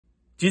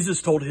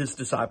Jesus told his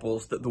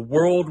disciples that the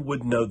world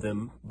would know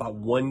them by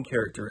one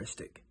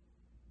characteristic: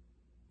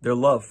 their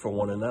love for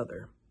one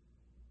another.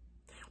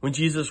 When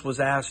Jesus was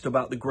asked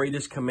about the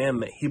greatest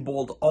commandment, he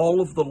boiled all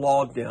of the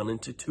law down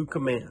into two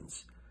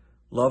commands: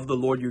 love the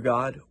Lord your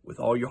God with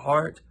all your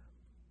heart,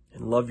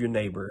 and love your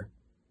neighbor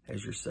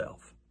as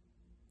yourself.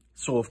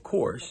 So, of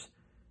course,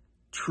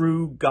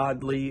 true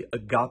godly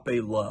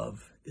agape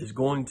love is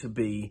going to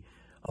be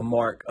a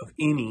mark of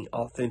any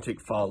authentic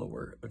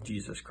follower of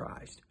Jesus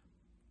Christ.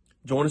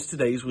 Join us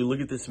today as we look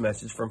at this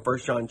message from 1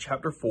 John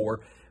chapter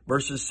 4,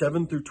 verses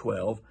 7 through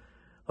 12,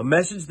 a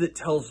message that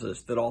tells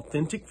us that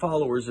authentic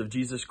followers of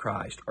Jesus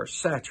Christ are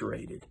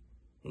saturated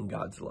in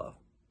God's love.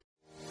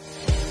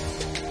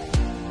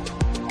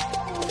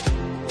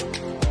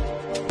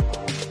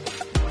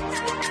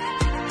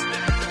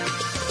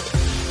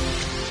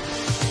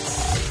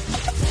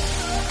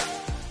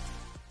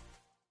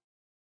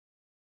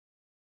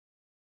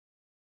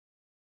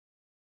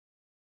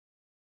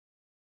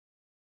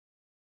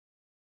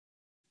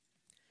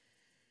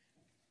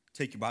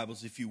 Take your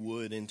Bibles, if you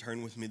would, and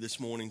turn with me this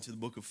morning to the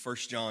book of 1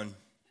 John.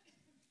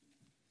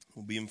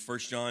 We'll be in 1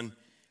 John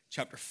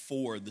chapter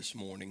 4 this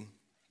morning.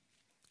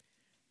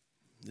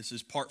 This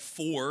is part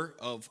 4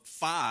 of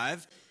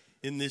 5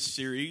 in this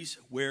series,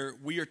 where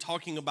we are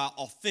talking about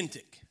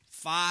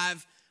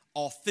 5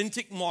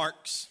 authentic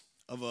marks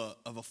of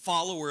a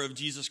follower of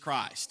Jesus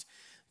Christ.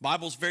 The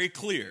Bible's very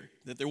clear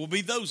that there will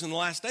be those in the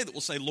last day that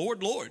will say,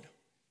 "Lord, Lord,"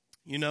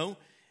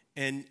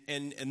 And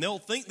they'll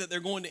think that they're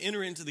going to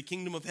enter into the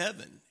kingdom of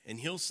heaven. And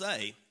he'll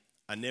say,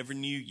 "I never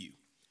knew you."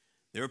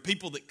 There are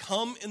people that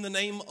come in the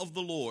name of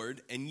the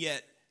Lord and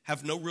yet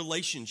have no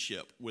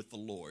relationship with the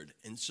Lord.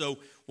 And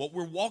so what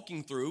we're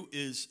walking through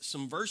is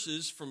some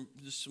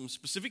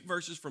specific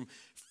verses from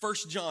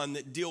 1 John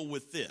that deal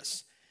with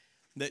this,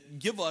 that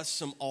give us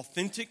some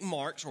authentic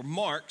marks or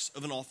marks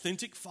of an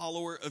authentic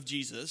follower of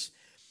Jesus.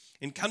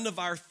 And kind of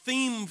our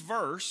theme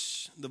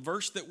verse, the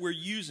verse that we're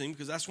using,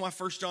 because that's why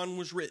 1 John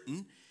was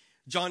written,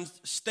 John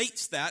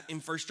states that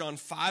in 1 John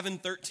 5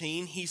 and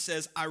 13. He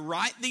says, "I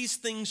write these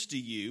things to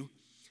you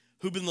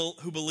who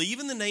believe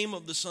in the name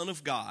of the Son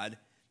of God,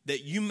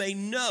 that you may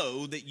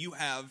know that you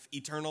have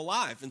eternal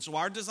life." And so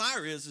our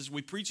desire is, as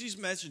we preach these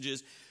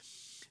messages,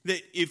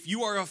 that if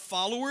you are a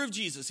follower of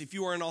Jesus, if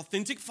you are an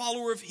authentic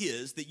follower of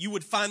his, that you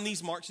would find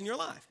these marks in your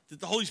life. That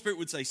the Holy Spirit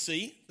would say,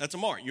 "See, that's a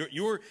mark."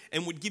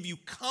 And would give you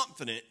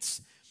confidence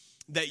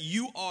that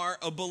you are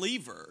a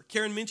believer.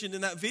 Karen mentioned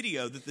in that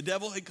video that the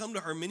devil had come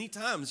to her many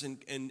times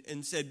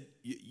and said,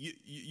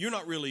 "You're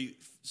not really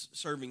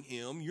serving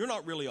him. You're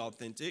not really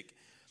authentic."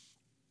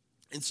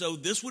 And so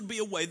this would be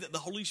a way that the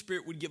Holy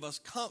Spirit would give us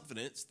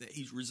confidence that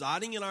he's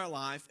residing in our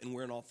life and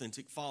we're an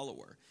authentic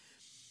follower.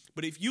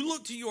 But if you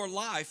look to your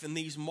life and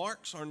these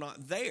marks are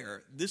not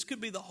there, this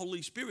could be the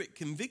Holy Spirit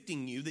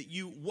convicting you that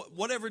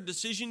whatever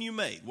decision you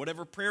made,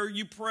 whatever prayer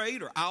you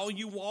prayed or aisle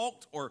you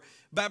walked or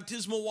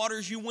baptismal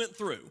waters you went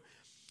through,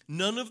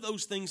 none of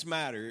those things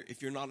matter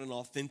if you're not an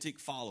authentic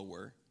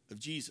follower of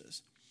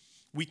Jesus.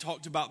 We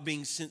talked about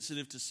being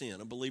sensitive to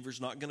sin. A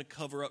believer's not going to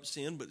cover up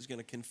sin, but is going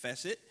to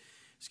confess it.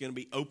 It's going to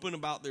be open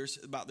about their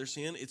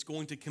sin. It's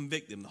going to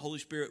convict them. The Holy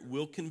Spirit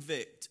will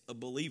convict a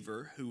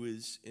believer who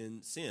is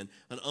in sin.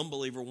 An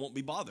unbeliever won't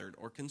be bothered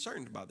or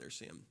concerned about their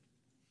sin.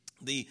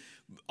 The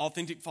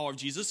authentic follower of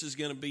Jesus is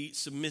going to be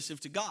submissive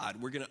to God.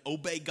 We're going to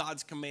obey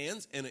God's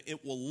commands, and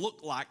it will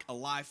look like a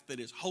life that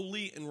is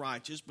holy and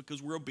righteous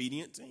because we're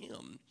obedient to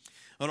him.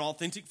 An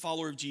authentic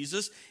follower of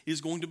Jesus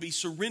is going to be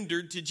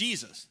surrendered to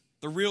Jesus,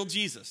 the real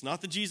Jesus,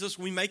 not the Jesus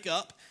we make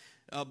up,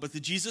 but the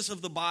Jesus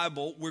of the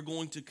Bible. We're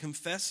going to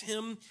confess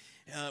him.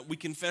 We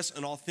confess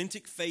an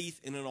authentic faith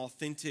in an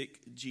authentic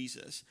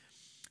Jesus.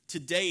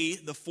 Today,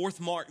 the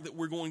fourth mark that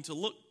we're going to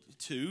look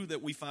to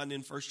that we find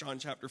in 1 John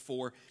chapter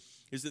 4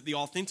 is that the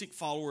authentic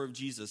follower of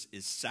Jesus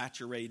is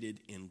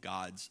saturated in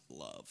God's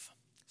love.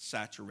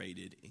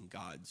 Saturated in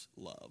God's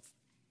love.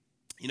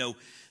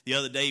 The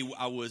other day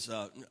I was,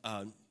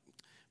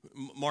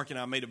 Mark and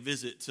I made a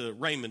visit to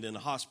Raymond in the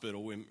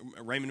hospital.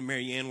 Raymond and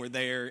Mary Ann were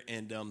there,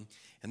 and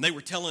they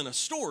were telling a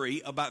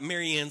story about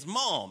Mary Ann's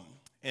mom.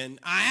 And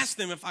I asked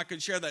them if I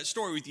could share that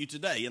story with you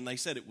today, and they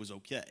said it was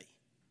okay.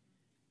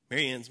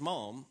 Mary Ann's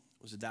mom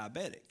was a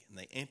diabetic, and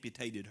they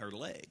amputated her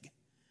leg.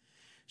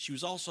 She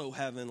was also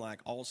having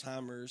like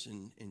Alzheimer's,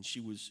 and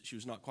she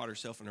was not quite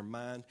herself in her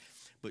mind,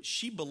 but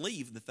she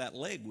believed that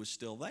leg was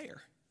still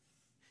there.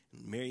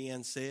 And Mary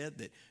Ann said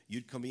that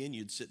you'd come in,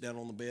 you'd sit down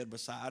on the bed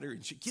beside her,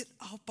 and she'd, "Get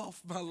up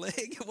off my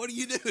leg. What are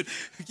you doing?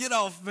 Get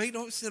off me.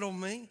 Don't sit on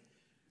me."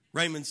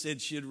 Raymond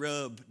said she'd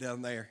rub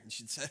down there, and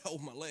she'd say, "Oh,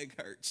 my leg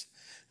hurts."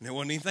 And there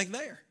wasn't anything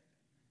there.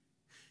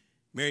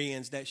 Mary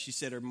Ann's dad, she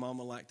said her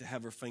mama liked to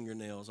have her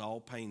fingernails all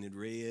painted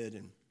red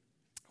and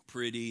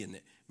pretty, and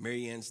that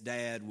Mary Ann's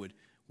dad would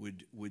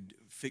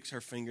fix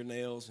her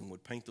fingernails and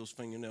would paint those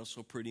fingernails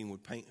so pretty and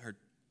would paint her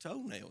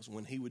toenails.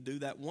 When he would do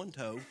that one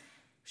toe,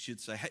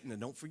 she'd say, "Hey, now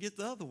don't forget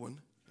the other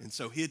one." And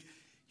so he'd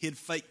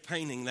fake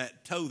painting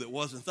that toe that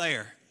wasn't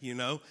there,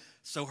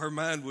 so her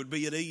mind would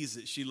be at ease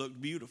that she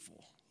looked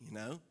beautiful,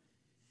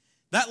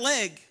 That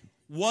leg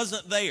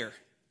wasn't there.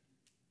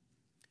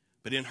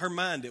 But in her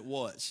mind, it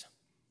was.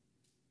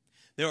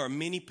 There are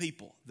many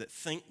people that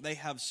think they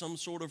have some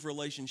sort of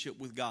relationship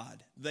with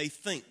God. They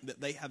think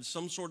that they have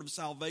some sort of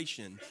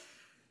salvation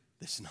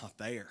that's not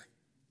there.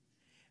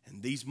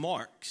 And these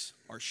marks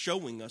are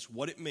showing us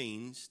what it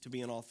means to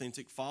be an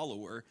authentic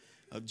follower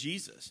of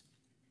Jesus.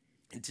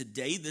 And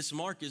today, this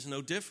mark is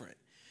no different.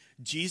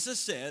 Jesus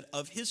said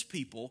of his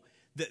people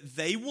that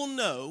they will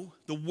know,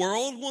 the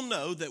world will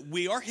know that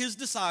we are his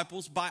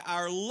disciples by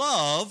our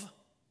love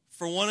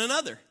for one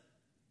another.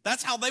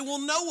 That's how they will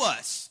know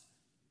us.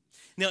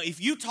 Now,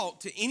 if you talk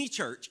to any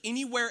church,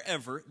 anywhere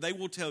ever, they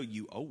will tell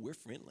you, oh, we're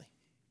friendly.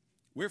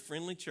 We're a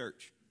friendly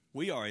church.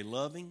 We are a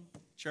loving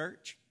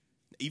church.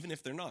 Even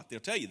if they're not, they'll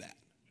tell you that,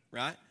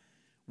 right?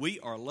 We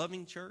are a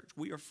loving church.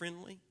 We are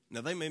friendly.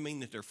 Now, they may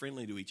mean that they're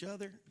friendly to each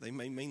other. They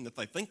may mean that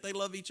they think they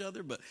love each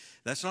other, but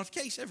that's not the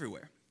case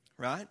everywhere,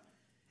 right?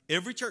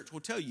 Every church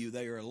will tell you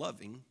they are a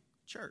loving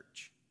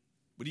church.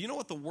 But do you know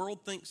what the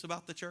world thinks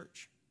about the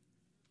church?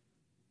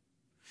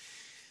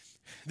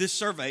 This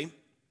survey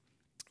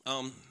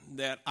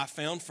that I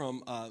found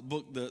from a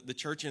book, The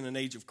Church in an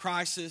Age of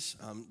Crisis,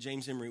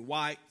 James Emery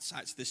White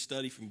cites this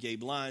study from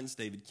Gabe Lyons,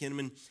 David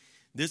Kinnaman.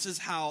 This is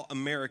how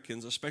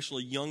Americans,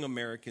 especially young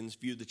Americans,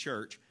 view the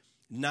church.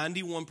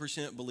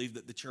 91% believe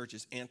that the church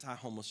is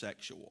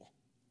anti-homosexual,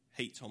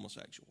 hates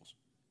homosexuals.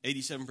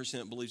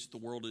 87% believes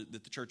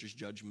that the church is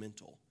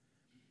judgmental.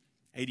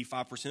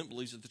 85%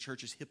 believes that the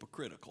church is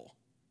hypocritical.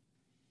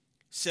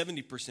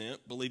 70%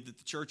 believe that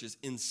the church is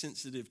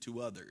insensitive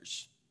to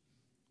others.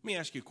 Let me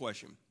ask you a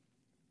question.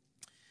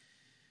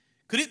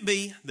 Could it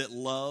be that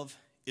love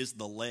is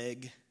the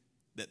leg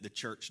that the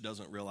church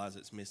doesn't realize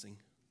it's missing?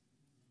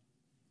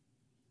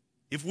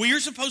 If we are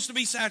supposed to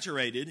be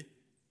saturated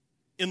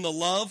in the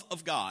love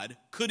of God,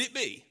 could it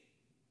be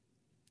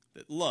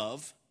that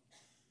love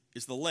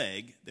is the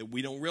leg that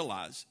we don't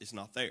realize is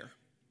not there?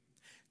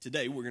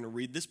 Today we're going to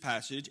read this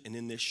passage, and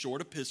in this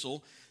short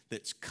epistle,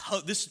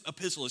 this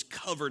epistle is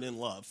covered in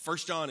love.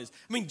 John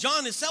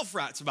himself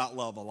writes about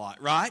love a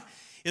lot, right?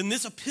 In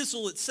this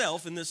epistle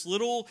itself, in this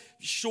little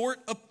short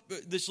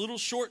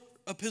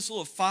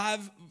epistle of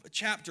 5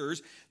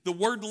 chapters, the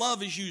word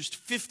love is used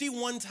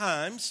 51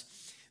 times.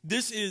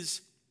 This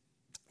is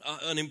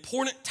an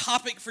important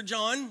topic for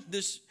John.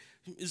 This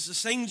is the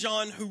same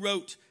John who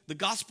wrote the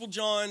Gospel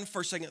John,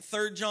 1st, 2nd,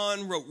 3rd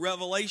John, wrote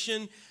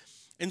Revelation.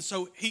 And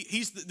so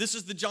this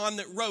is the John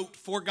that wrote,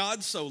 "For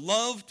God so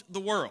loved the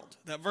world,"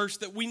 that verse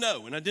that we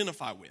know and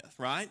identify with,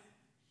 right?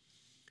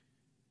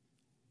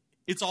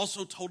 It's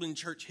also told in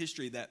church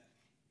history that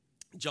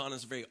John,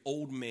 as a very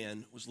old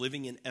man, was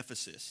living in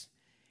Ephesus.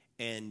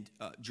 And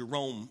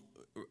Jerome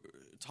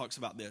talks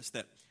about this,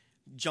 that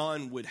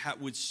John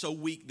was so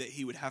weak that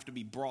he would have to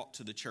be brought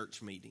to the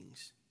church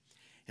meetings.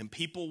 And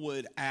people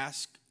would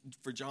ask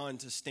for John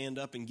to stand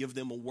up and give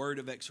them a word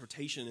of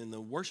exhortation in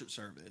the worship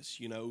service.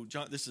 You know,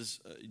 this is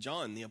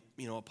John, the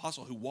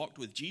apostle who walked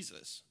with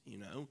Jesus,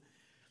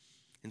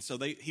 And so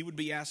he would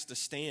be asked to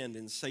stand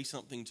and say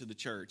something to the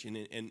church. And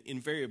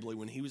invariably,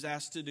 when he was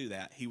asked to do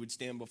that, he would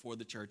stand before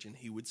the church and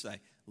he would say,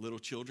 "Little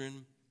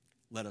children,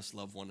 let us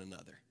love one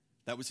another."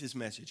 That was his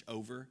message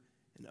over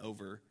and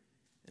over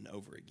and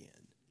over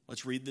again.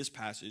 Let's read this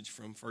passage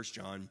from 1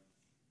 John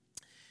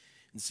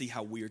and see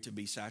how we are to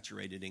be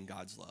saturated in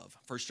God's love.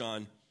 1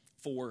 John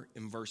 4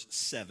 and verse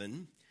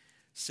 7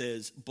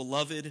 says,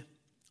 "Beloved,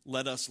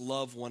 let us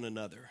love one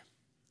another.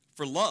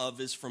 For love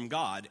is from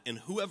God, and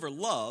whoever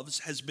loves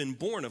has been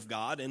born of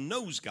God and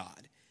knows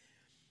God.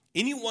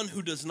 Anyone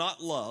who does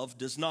not love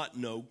does not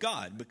know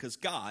God, because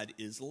God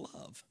is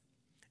love.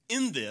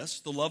 In this,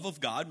 the love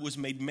of God was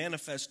made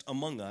manifest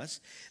among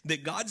us,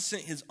 that God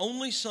sent his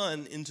only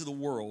Son into the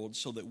world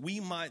so that we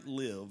might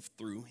live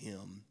through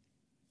him.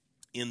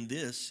 In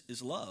this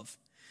is love.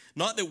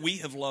 Not that we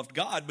have loved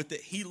God, but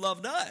that he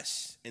loved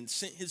us and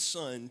sent his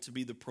Son to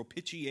be the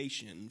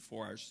propitiation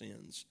for our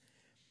sins.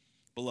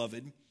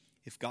 Beloved,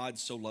 if God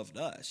so loved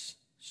us,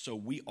 so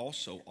we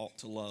also ought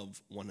to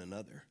love one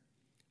another.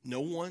 No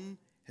one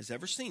has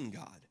ever seen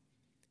God.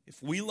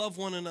 If we love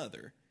one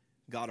another,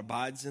 God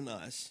abides in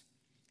us,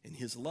 and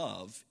his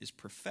love is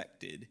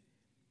perfected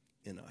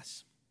in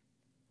us."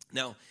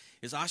 Now,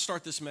 as I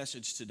start this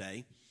message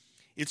today,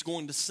 it's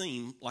going to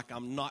seem like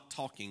I'm not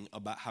talking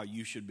about how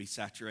you should be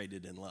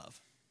saturated in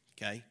love,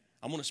 okay?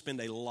 I'm going to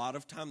spend a lot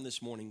of time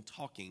this morning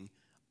talking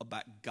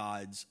about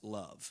God's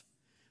love.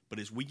 But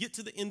as we get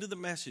to the end of the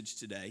message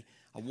today,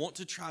 I want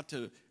to try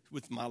to,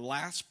 with my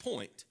last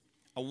point,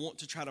 I want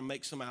to try to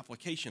make some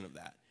application of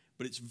that.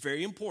 But it's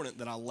very important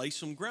that I lay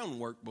some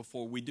groundwork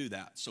before we do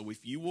that. So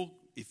if you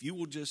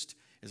will just,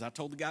 as I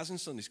told the guys in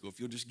Sunday school, if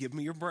you'll just give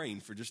me your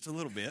brain for just a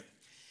little bit,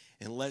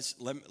 and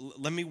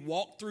let me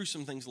walk through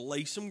some things,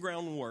 lay some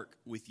groundwork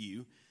with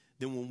you,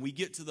 then when we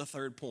get to the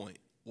third point,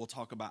 we'll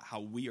talk about how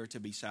we are to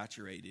be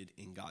saturated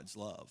in God's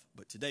love.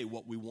 But today,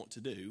 what we want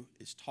to do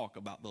is talk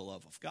about the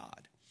love of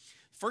God.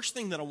 First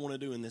thing that I want to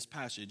do in this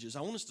passage is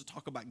I want us to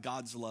talk about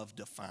God's love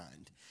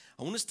defined.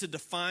 I want us to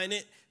define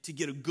it to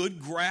get a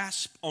good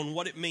grasp on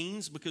what it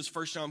means, because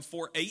 1 John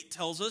 4:8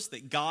 tells us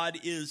that God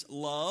is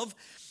love.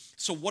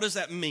 So what does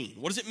that mean?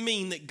 What does it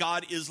mean that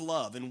God is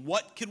love? And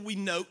what could we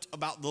note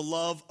about the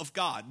love of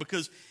God?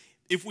 Because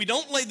if we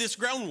don't lay this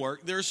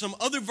groundwork, there are some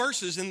other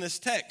verses in this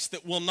text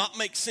that will not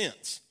make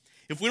sense.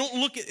 If we don't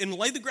look at and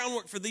lay the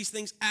groundwork for these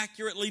things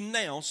accurately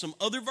now, some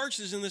other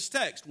verses in this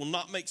text will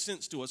not make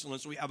sense to us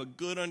unless we have a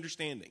good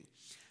understanding.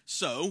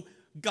 So,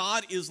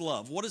 God is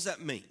love. What does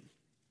that mean?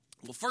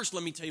 Well, first,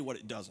 let me tell you what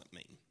it doesn't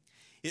mean.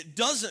 It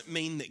doesn't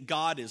mean that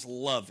God is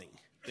loving,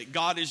 that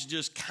God is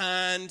just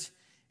kind,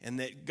 and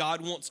that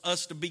God wants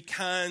us to be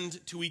kind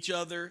to each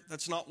other.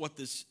 That's not what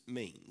this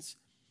means.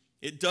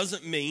 It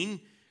doesn't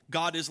mean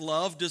God is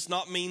love, does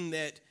not mean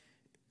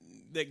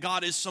that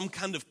God is some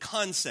kind of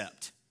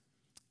concept.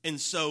 And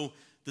so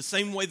the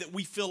same way that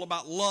we feel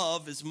about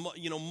love is,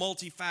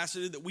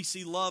 multifaceted, that we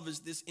see love as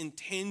this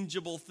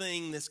intangible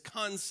thing, this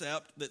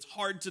concept that's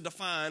hard to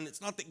define.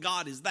 It's not that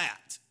God is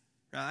that,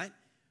 right?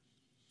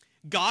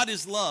 God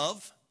is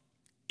love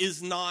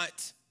does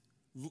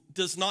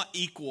not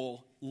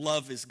equal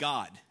love is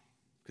God,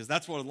 because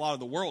that's what a lot of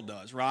the world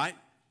does, right?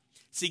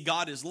 See,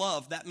 God is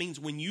love. That means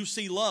when you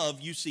see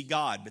love, you see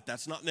God, but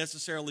that's not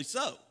necessarily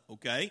so,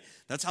 okay?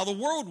 That's how the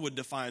world would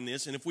define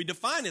this, and if we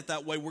define it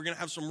that way, we're going to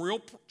have some real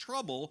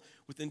trouble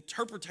with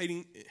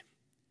interpreting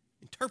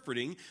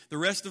the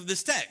rest of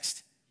this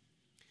text.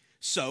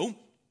 So,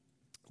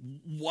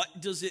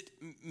 what does it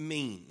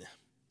mean?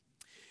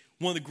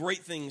 One of the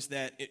great things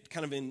that, it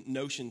kind of in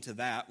notion to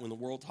that, when the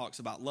world talks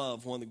about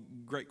love, one of the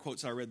great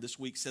quotes I read this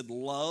week said,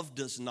 love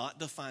does not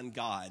define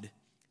God,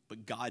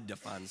 but God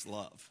defines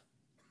love.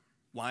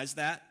 Why is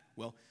that?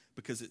 Well,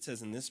 because it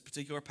says in this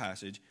particular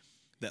passage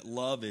that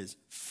love is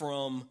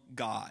from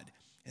God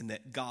and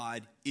that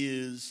God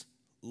is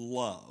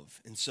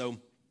love. And so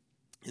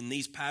in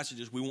these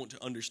passages, we want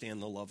to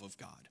understand the love of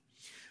God.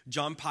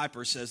 John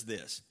Piper says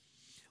this: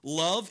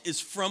 love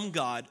is from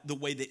God the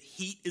way that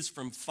heat is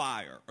from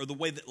fire, or the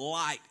way that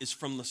light is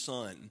from the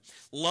sun.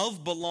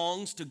 Love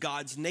belongs to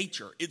God's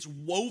nature. It's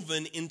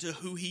woven into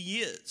who he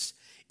is.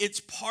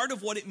 It's part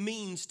of what it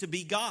means to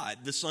be God.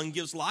 The sun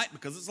gives light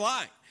because it's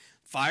light.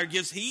 Fire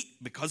gives heat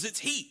because it's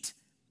heat.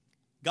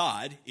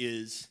 God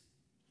is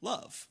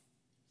love,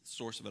 the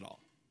source of it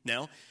all.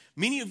 Now,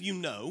 many of you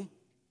know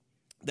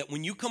that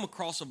when you come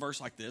across a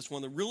verse like this,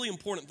 one of the really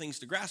important things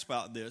to grasp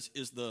about this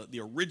is the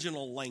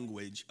original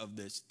language of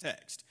this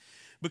text.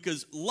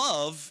 Because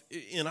love,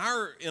 in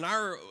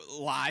our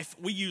life,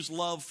 we use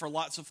love for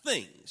lots of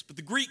things. But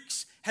the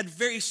Greeks had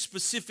very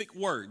specific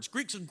words.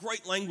 Greek's a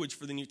great language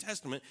for the New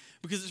Testament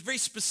because it's very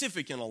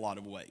specific in a lot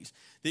of ways.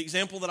 The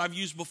example that I've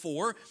used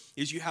before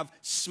is you have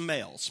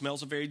smell.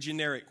 Smell's a very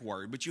generic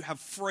word, but you have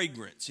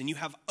fragrance and you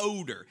have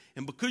odor.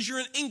 And because you're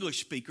an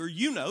English speaker,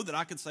 you know that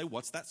I could say,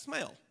 what's that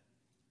smell?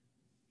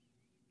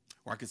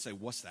 Or I could say,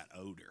 what's that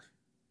odor?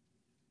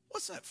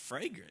 What's that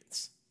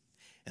fragrance?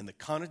 And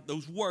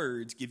those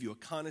words give you a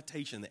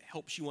connotation that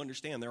helps you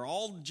understand. They're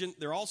all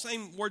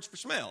same words for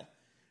smell,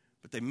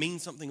 but they mean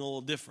something a little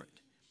different.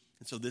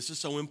 And so this is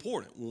so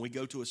important when we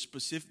go to the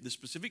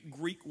specific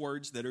Greek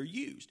words that are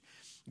used.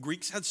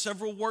 Greeks had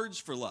several words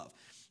for love.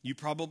 You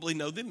probably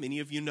know them. Many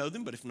of you know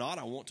them, but if not,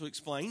 I want to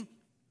explain.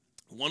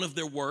 One of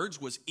their words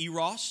was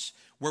eros,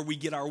 where we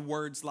get our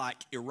words like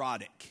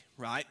erotic,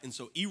 right? And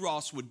so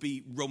eros would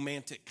be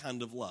romantic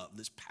kind of love,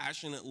 this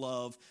passionate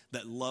love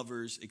that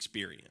lovers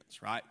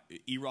experience, right?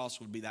 Eros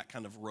would be that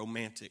kind of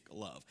romantic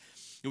love.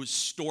 It was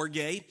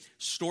storge.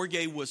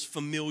 Storge was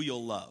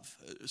familial love.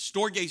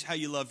 Storge is how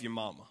you love your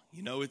mama.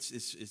 You know, it's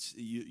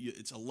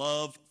a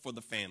love for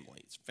the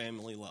family. It's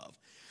family love.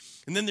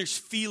 And then there's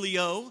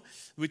phileo,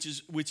 which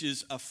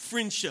is a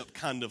friendship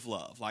kind of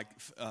love. Like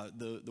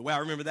the way I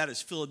remember that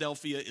is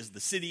Philadelphia is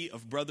the city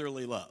of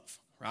brotherly love,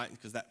 right?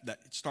 Because that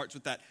it starts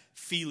with that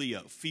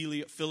phileo,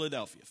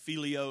 Philadelphia.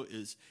 Phileo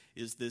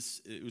is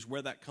this, it was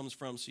where that comes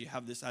from. So you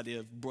have this idea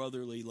of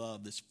brotherly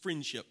love, this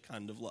friendship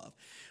kind of love.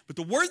 But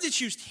the word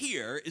that's used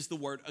here is the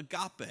word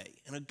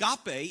agape. And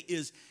agape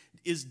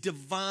is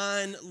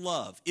divine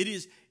love. It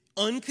is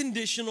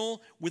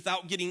unconditional,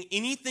 without getting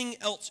anything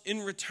else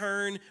in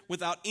return,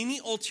 without any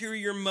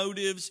ulterior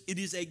motives. It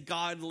is a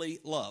godly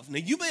love. Now,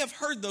 you may have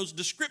heard those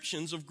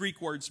descriptions of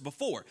Greek words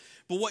before,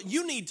 but what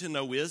you need to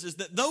know is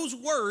that those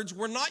words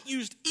were not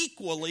used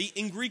equally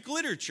in Greek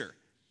literature.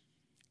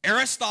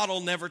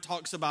 Aristotle never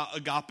talks about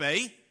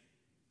agape.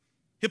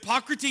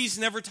 Hippocrates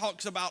never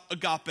talks about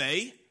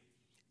agape.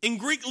 In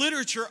Greek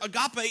literature,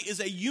 agape is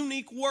a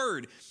unique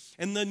word.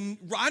 And the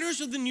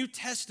writers of the New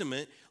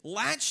Testament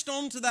latched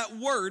onto that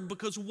word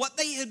because what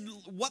they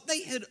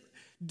had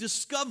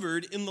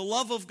discovered in the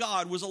love of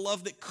God was a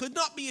love that could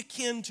not be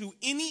akin to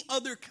any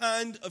other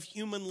kind of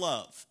human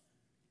love.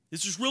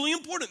 This is really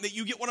important that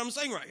you get what I'm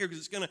saying right here, because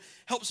it's going to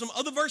help some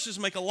other verses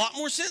make a lot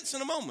more sense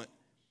in a moment.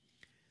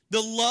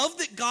 The love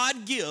that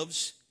God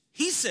gives,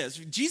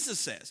 Jesus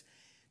says,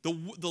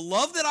 The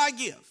love that I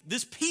give,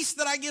 this peace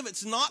that I give,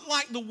 it's not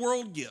like the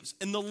world gives.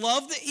 And the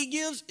love that he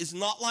gives is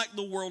not like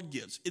the world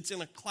gives. It's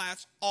in a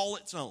class all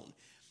its own.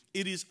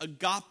 It is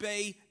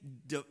agape,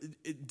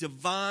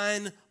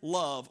 divine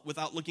love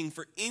without looking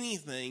for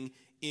anything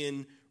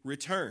in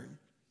return.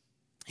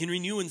 Henry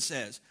Newen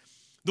says,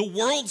 the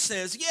world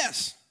says,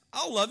 yes,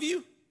 I'll love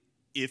you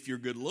if you're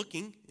good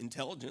looking,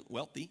 intelligent,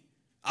 wealthy.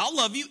 I'll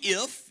love you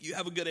if you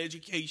have a good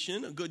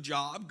education, a good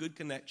job, good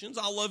connections.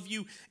 I'll love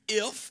you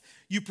if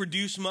you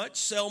produce much,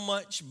 sell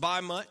much, buy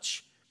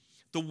much.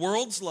 The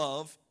world's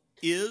love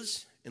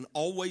is and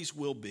always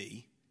will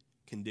be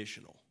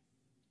conditional.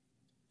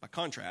 By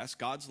contrast,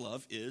 God's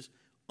love is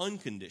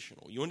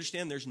unconditional. You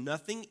understand there's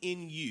nothing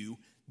in you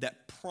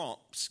that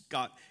prompts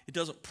God. It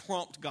doesn't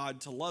prompt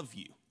God to love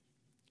you.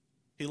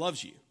 He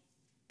loves you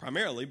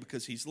primarily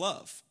because he's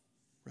love,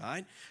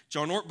 right?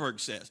 John Ortberg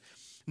says,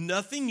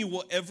 nothing you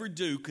will ever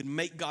do could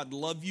make God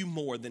love you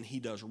more than he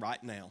does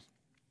right now.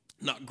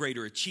 Not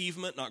greater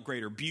achievement, not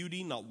greater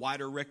beauty, not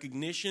wider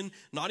recognition,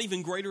 not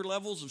even greater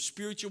levels of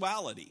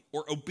spirituality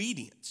or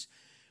obedience.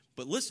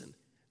 But listen,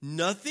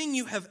 nothing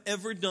you have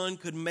ever done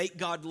could make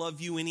God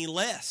love you any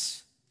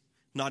less.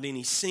 Not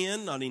any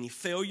sin, not any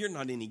failure,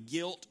 not any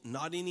guilt,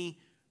 not any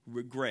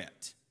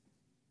regret.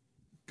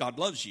 God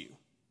loves you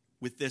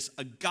with this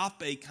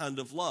agape kind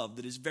of love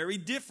that is very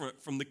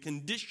different from the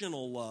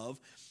conditional love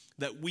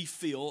that we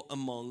feel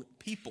among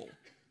people.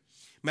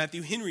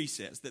 Matthew Henry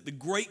says that the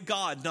great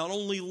God not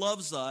only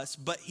loves us,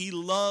 but he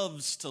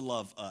loves to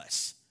love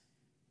us.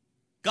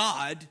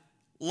 God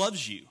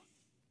loves you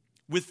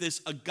with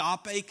this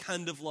agape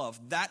kind of love.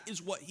 That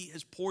is what he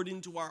has poured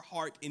into our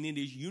heart, and it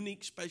is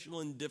unique, special,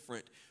 and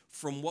different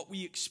from what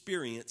we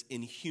experience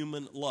in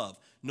human love.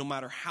 No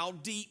matter how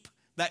deep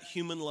that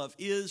human love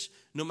is,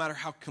 no matter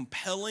how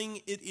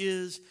compelling it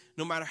is,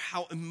 no matter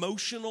how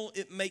emotional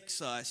it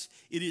makes us,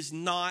 it is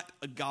not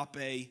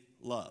agape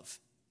love.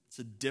 It's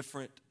a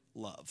different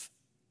love.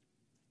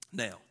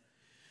 Now,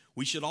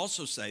 we should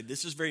also say,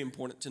 this is very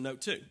important to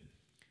note too,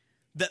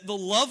 that the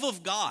love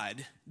of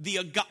God, the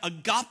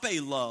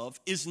agape love,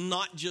 is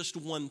not just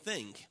one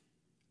thing.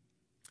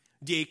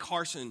 D.A.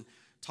 Carson,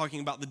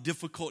 talking about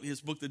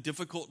his book, The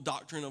Difficult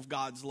Doctrine of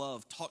God's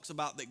Love, talks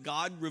about that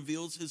God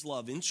reveals his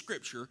love in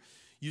Scripture.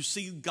 You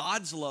see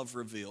God's love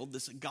revealed,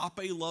 this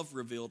agape love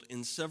revealed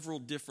in several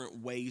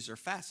different ways or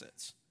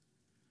facets.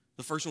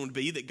 The first one would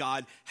be that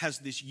God has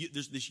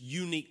there's this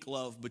unique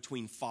love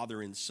between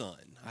father and son.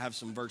 I have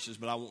some verses,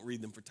 but I won't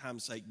read them for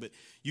time's sake, but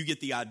you get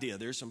the idea.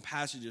 There's some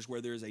passages where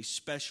there is a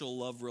special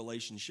love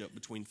relationship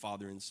between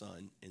father and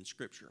son in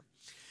Scripture.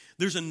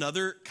 There's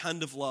another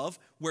kind of love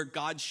where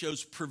God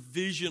shows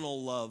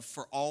provisional love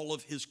for all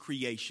of his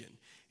creation.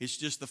 It's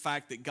just the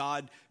fact that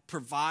God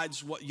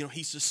provides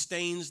he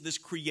sustains this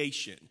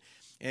creation.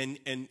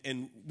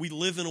 And we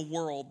live in a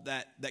world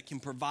that can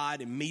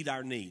provide and meet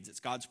our needs. It's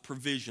God's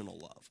provisional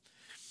love.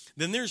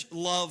 Then there's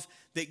love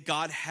that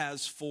God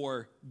has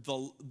for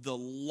the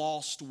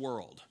lost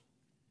world.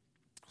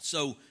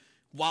 So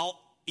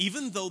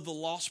even though the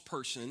lost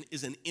person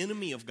is an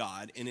enemy of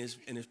God and has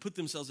put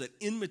themselves at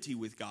enmity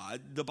with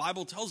God, the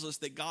Bible tells us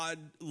that God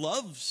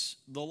loves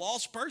the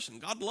lost person.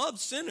 God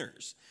loves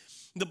sinners.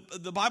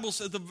 The Bible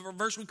says, the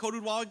verse we quoted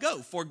a while ago,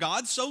 for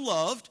God so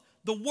loved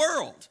the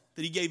world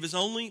that he gave his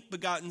only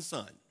begotten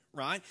son,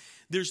 right?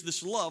 There's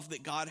this love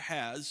that God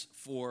has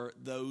for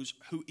those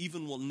who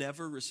even will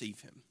never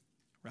receive him,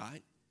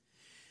 right?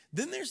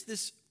 Then there's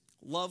this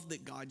love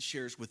that God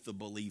shares with the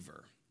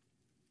believer,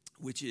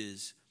 which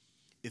is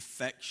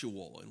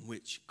effectual and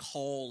which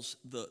calls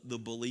the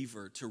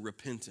believer to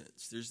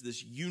repentance. There's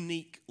this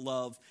unique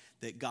love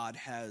that God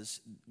has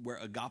where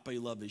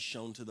agape love is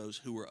shown to those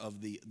who are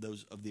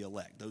those of the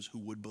elect, those who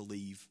would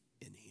believe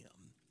in him.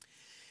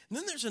 And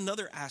then there's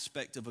another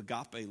aspect of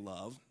agape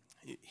love,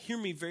 hear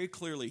me very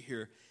clearly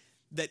here,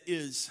 that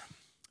is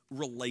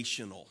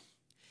relational.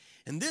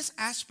 And this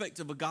aspect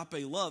of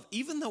agape love,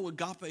 even though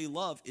agape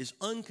love is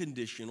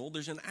unconditional,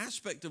 there's an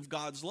aspect of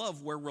God's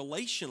love where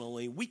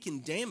relationally we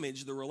can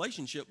damage the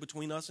relationship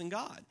between us and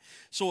God.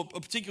 So a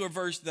particular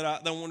verse that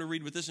I want to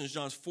read with this is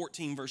John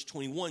 14, verse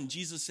 21.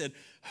 Jesus said,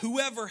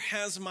 whoever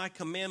has my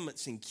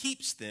commandments and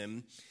keeps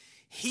them,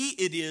 he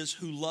it is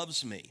who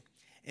loves me.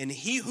 And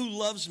he who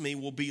loves me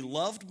will be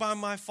loved by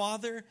my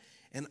Father,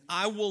 and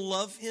I will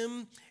love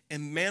him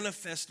and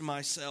manifest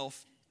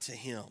myself to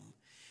him.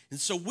 And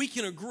so we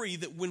can agree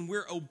that when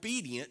we're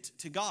obedient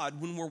to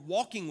God, when we're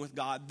walking with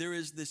God, there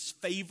is this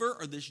favor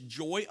or this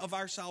joy of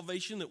our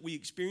salvation that we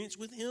experience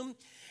with him,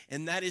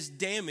 and that is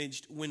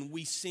damaged when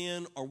we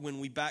sin or when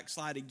we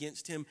backslide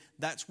against him.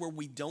 That's where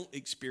we don't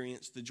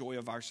experience the joy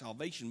of our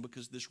salvation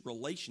because this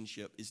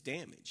relationship is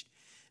damaged.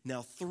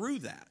 Now, through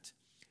that,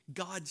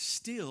 God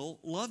still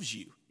loves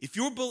you.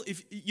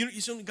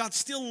 God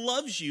still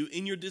loves you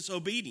in your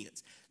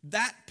disobedience.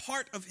 That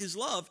part of his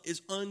love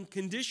is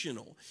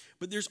unconditional.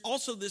 But there's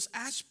also this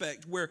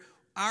aspect where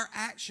our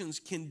actions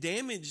can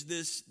damage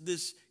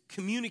this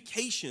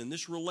communication,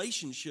 this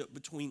relationship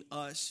between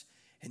us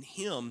and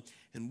him,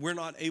 and we're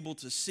not able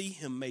to see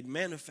him made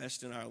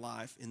manifest in our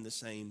life in the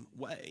same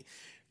way.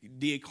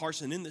 D.A.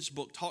 Carson in this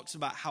book talks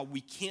about how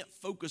we can't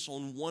focus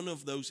on one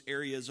of those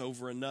areas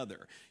over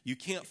another. You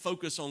can't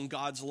focus on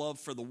God's love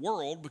for the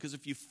world, because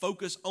if you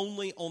focus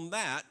only on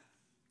that,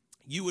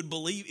 you would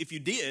believe, if you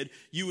did,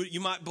 you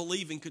might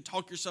believe and could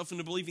talk yourself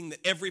into believing that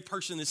every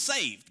person is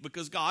saved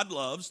because God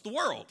loves the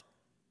world.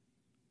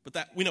 But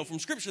that, we know from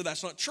Scripture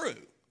that's not true,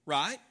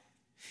 right?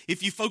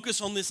 If you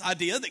focus on this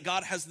idea that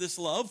God has this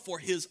love for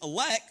his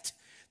elect,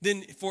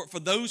 then for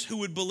those who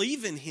would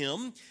believe in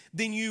him,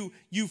 then you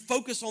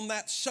focus on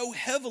that so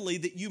heavily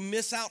that you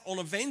miss out on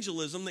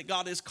evangelism, that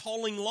God is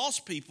calling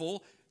lost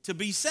people to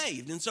be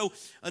saved. And so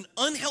an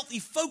unhealthy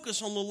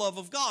focus on the love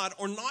of God,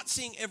 or not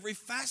seeing every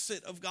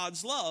facet of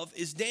God's love,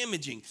 is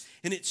damaging.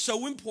 And it's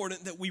so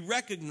important that we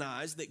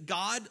recognize that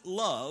God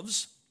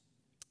loves,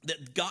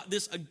 that God,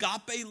 this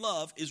agape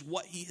love is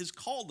what he has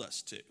called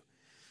us to.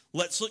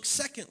 Let's look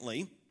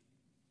secondly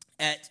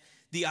at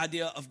the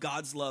idea of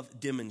God's love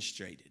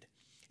demonstrated.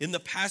 In the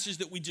passage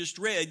that we just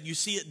read, you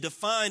see it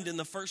defined in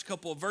the first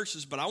couple of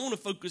verses, but I want to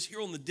focus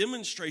here on the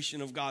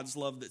demonstration of God's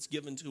love that's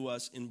given to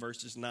us in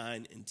verses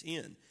 9 and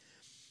 10.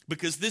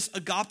 Because this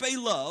agape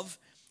love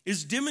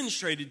is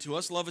demonstrated to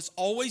us. Love is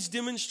always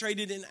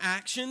demonstrated in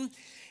action,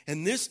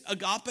 and this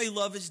agape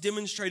love is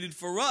demonstrated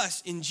for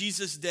us in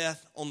Jesus'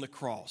 death on the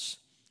cross.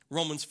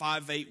 Romans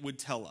 5:8 would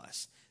tell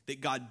us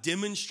that God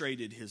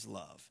demonstrated his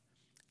love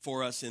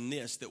for us in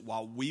this, that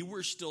while we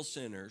were still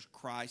sinners,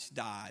 Christ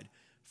died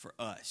for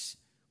us.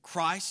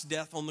 Christ's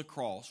death on the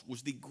cross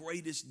was the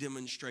greatest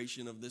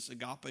demonstration of this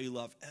agape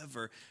love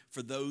ever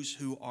for those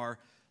who are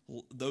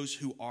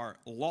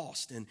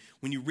lost. And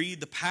when you read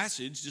the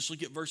passage, just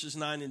look at verses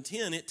 9 and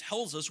 10, it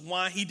tells us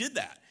why he did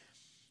that.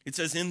 It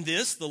says, in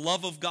this, the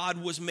love of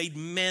God was made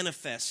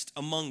manifest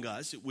among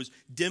us. It was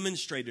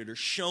demonstrated or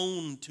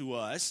shown to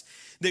us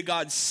that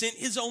God sent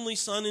his only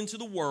Son into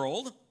the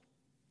world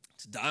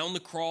to die on the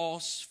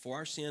cross for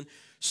our sin,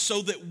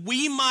 so that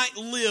we might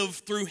live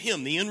through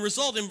him. The end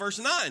result in verse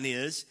 9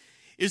 is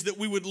that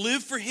we would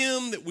live for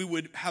him, that we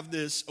would have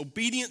this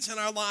obedience in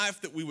our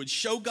life, that we would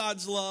show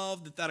God's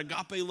love, that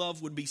agape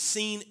love would be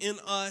seen in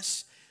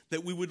us,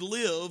 that we would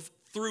live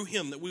through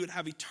him, that we would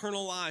have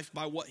eternal life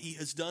by what he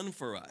has done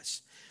for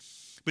us.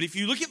 But if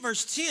you look at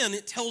verse 10,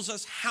 it tells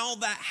us how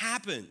that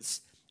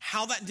happens,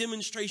 how that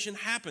demonstration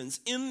happens.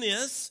 In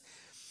this,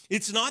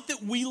 it's not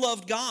that we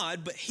loved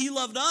God, but he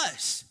loved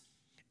us.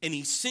 And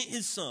he sent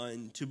his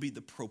Son to be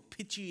the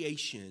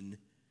propitiation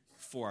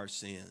for our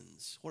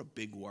sins. What a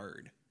big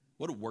word.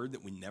 What a word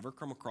that we never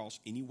come across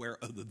anywhere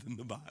other than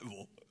the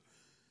Bible.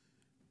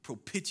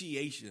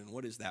 Propitiation,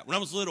 what is that? When I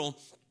was little,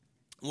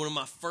 one of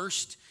my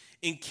first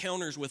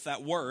encounters with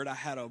that word, I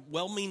had a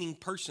well-meaning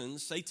person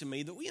say to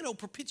me that,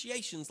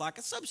 propitiation's like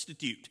a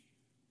substitute.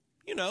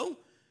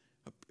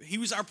 He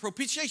was our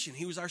propitiation.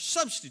 He was our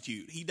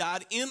substitute. He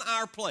died in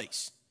our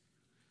place.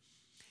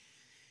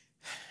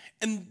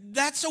 And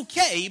that's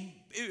okay,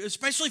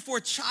 especially for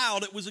a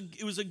child. It was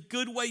a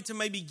good way to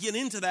maybe get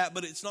into that,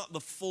 but it's not the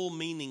full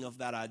meaning of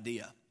that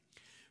idea.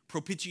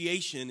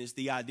 Propitiation is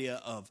the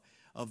idea of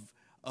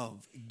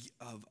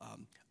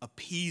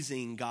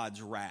appeasing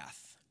God's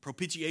wrath.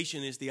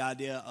 Propitiation is the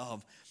idea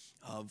of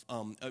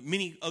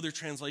many other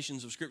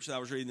translations of Scripture that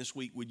I was reading this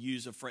week would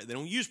use a phrase. They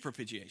don't use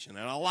propitiation,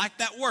 and I like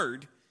that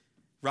word,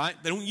 right?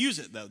 They don't use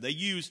it though. They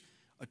use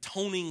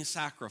atoning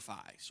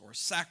sacrifice, or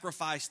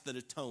sacrifice that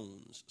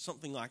atones,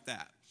 something like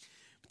that.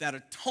 But that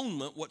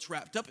atonement, what's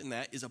wrapped up in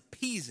that, is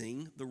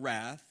appeasing the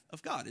wrath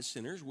of God. As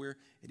sinners, we're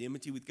at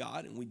enmity with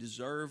God, and we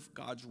deserve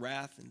God's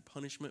wrath and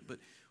punishment. But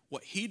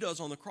what he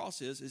does on the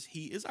cross is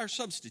he is our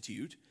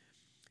substitute.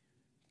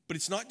 But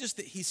it's not just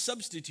that he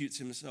substitutes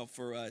himself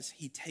for us,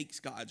 he takes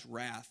God's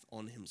wrath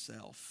on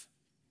himself.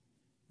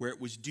 Where it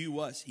was due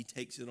us, he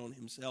takes it on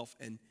himself,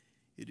 and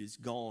it is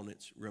gone.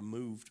 It's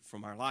removed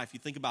from our life. You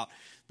think about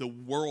the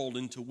world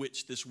into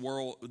which this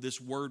word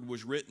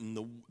was written,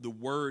 the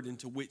world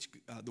into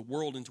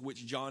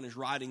which John is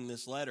writing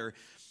this letter.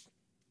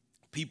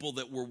 People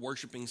that were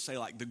worshiping, say,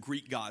 like the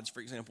Greek gods,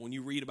 for example. When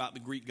you read about the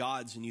Greek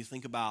gods and you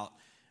think about,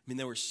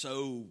 they were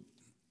so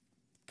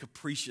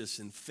capricious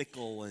and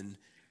fickle, and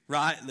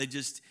right, they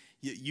just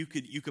you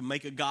could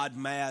make a god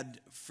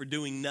mad for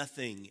doing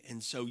nothing,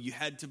 and so you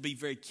had to be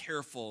very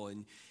careful,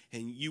 and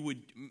you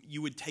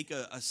would take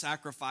a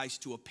sacrifice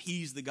to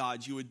appease the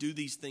gods. You would do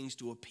these things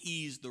to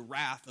appease the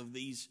wrath of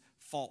these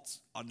false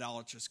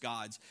idolatrous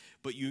gods.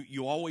 But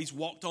you always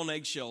walked on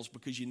eggshells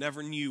because you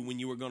never knew when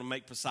you were going to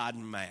make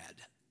Poseidon mad,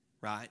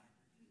 right?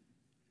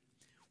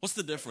 What's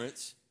the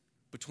difference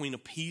between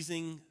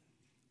appeasing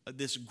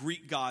this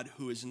Greek god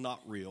who is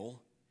not real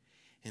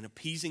and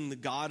appeasing the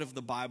God of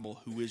the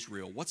Bible who is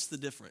real? What's the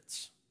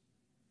difference?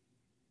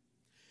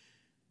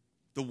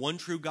 The one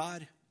true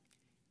God,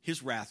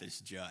 his wrath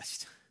is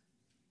just.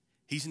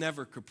 He's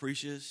never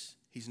capricious.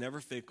 He's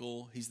never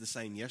fickle. He's the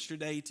same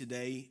yesterday,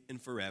 today,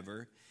 and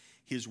forever.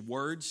 His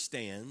word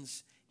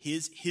stands.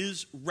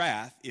 His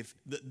wrath, if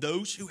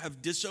those who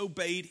have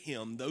disobeyed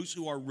him, those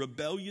who are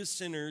rebellious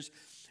sinners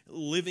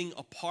living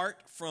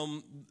apart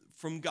from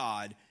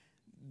God,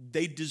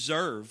 they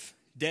deserve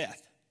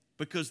death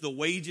because the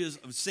wages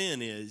of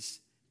sin is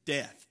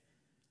death.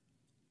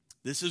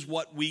 This is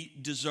what we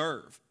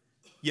deserve.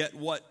 Yet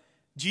what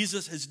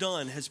Jesus has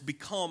done has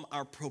become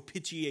our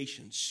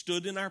propitiation,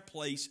 stood in our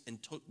place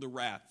and took the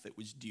wrath that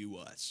was due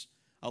us.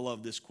 I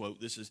love this quote.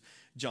 This is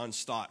John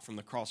Stott from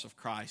The Cross of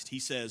Christ. He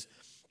says,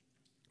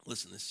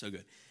 listen, this is so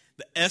good.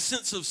 The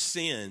essence of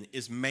sin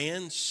is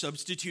man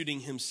substituting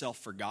himself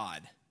for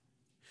God,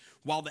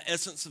 while the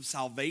essence of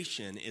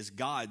salvation is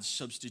God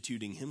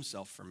substituting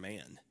himself for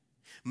man.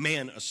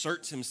 Man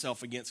asserts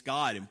himself against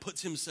God and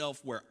puts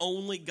himself where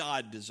only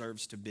God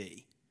deserves to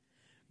be.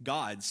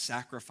 God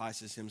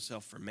sacrifices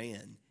himself for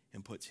man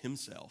and puts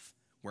himself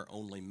where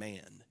only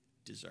man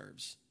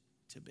deserves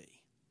to be.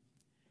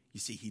 You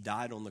see, he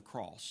died on the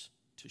cross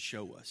to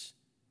show us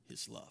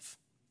his love.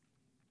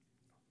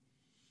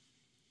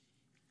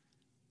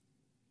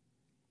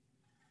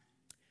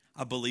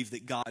 I believe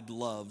that God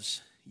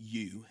loves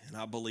you, and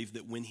I believe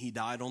that when he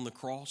died on the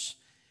cross,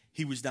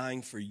 he was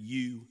dying for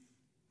you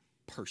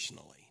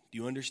personally. Do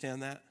you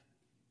understand that?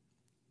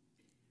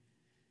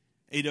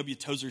 A.W.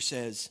 Tozer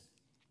says,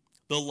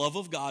 the love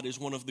of God is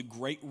one of the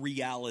great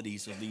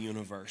realities of the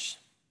universe,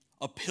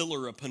 a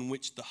pillar upon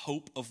which the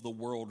hope of the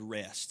world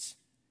rests.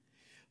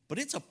 But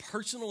it's a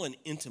personal and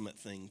intimate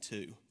thing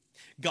too.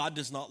 God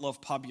does not love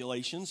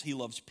populations, he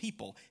loves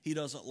people. He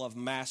doesn't love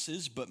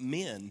masses, but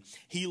men.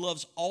 He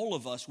loves all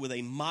of us with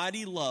a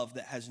mighty love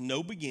that has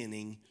no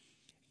beginning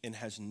and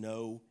has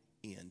no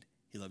end.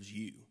 He loves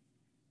you.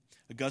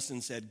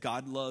 Augustine said,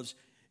 God loves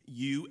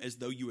you as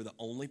though you were the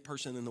only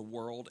person in the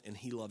world, and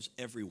he loves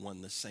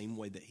everyone the same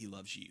way that he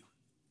loves you.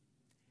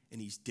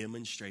 And he's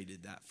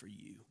demonstrated that for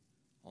you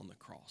on the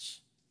cross.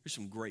 There's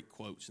some great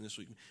quotes in this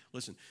week.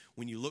 Listen,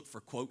 when you look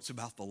for quotes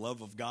about the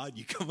love of God,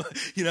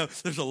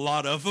 there's a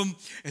lot of them,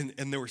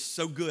 and they were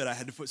so good, I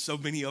had to put so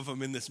many of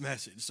them in this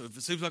message. So if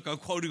it seems like I'm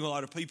quoting a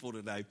lot of people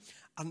today,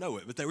 I know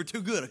it, but they were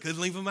too good. I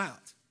couldn't leave them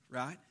out,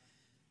 right?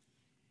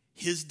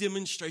 His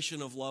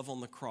demonstration of love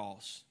on the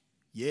cross,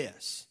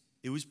 yes,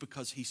 it was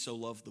because he so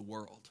loved the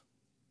world.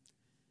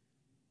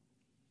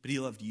 But he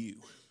loved you.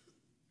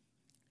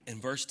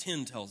 And verse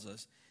 10 tells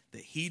us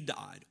that he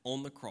died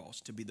on the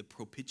cross to be the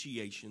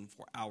propitiation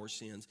for our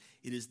sins.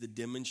 It is the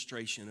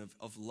demonstration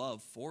of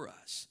love for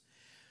us.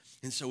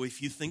 And so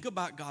if you think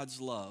about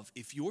God's love,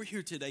 if you're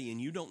here today and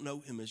you don't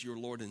know him as your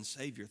Lord and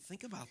Savior,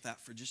 think about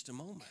that for just a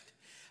moment.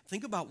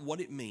 Think about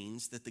what it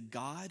means that the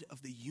God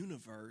of the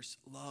universe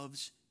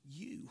loves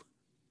you.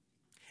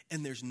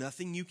 And there's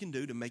nothing you can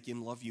do to make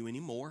him love you any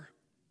more.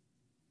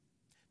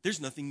 There's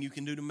nothing you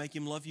can do to make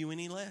him love you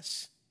any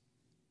less.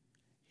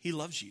 He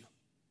loves you.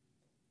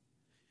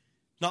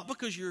 Not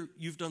because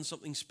you've done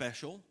something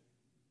special,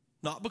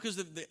 not because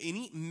of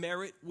any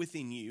merit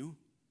within you,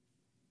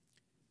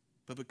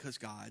 but because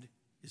God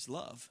is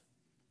love.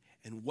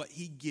 And what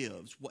he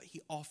gives, what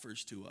he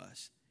offers to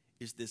us,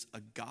 is this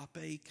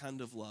agape kind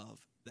of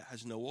love that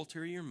has no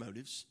ulterior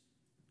motives.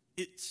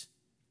 It's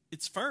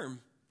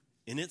firm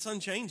and it's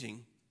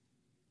unchanging.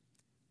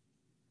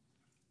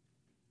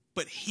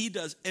 But he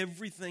does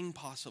everything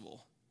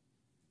possible.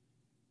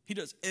 He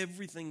does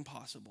everything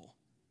possible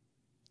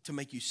to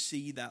make you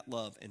see that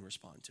love and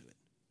respond to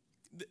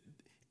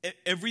it.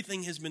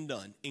 Everything has been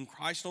done in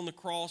Christ on the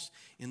cross,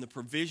 in the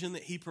provision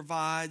that he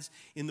provides,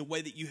 in the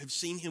way that you have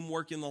seen him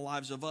work in the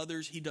lives of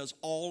others. He does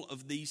all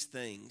of these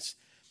things.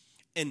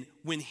 And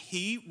when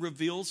he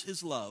reveals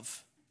his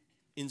love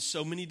in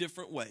so many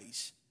different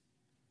ways,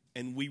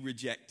 and we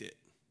reject it,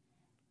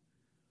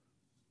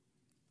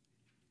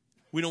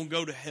 we don't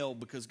go to hell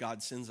because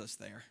God sends us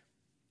there.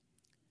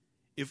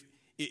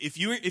 If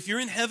you're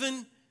in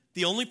heaven,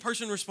 the only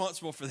person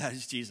responsible for that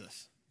is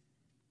Jesus.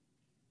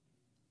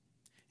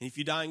 And if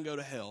you die and go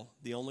to hell,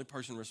 the only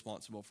person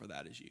responsible for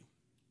that is you.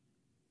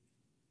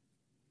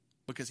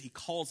 Because he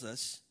calls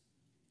us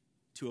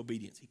to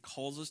obedience. He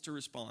calls us to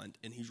respond,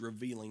 and he's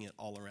revealing it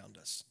all around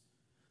us.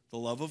 The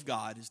love of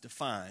God is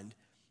defined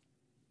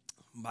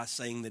by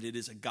saying that it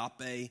is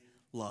agape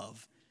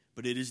love,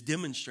 but it is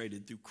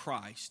demonstrated through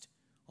Christ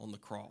on the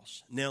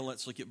cross. Now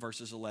let's look at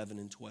verses 11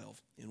 and 12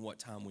 in what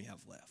time we have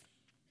left.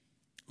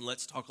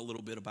 Let's talk a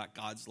little bit about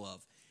God's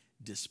love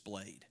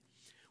displayed.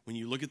 When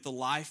you look at the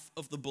life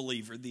of the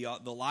believer, the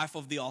life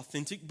of the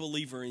authentic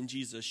believer in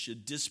Jesus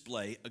should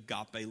display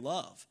agape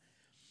love.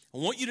 I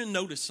want you to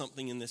notice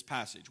something in this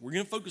passage. We're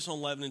going to focus on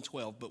 11 and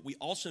 12, but we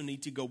also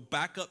need to go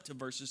back up to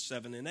verses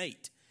 7 and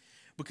 8.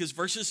 Because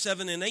verses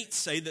 7 and 8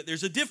 say that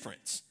there's a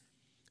difference.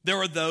 There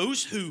are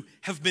those who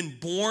have been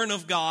born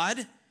of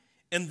God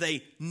and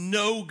they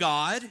know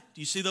God.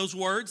 Do you see those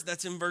words?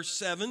 That's in verse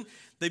 7.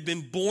 They've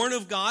been born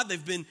of God.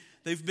 They've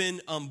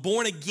been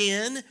born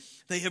again.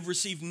 They have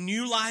received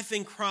new life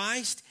in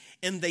Christ,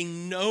 and they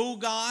know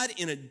God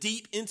in a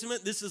deep,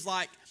 intimate. This is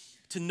like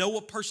to know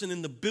a person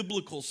in the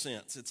biblical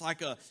sense. It's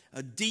like a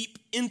deep,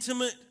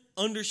 intimate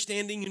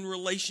understanding and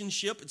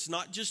relationship. It's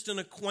not just an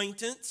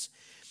acquaintance.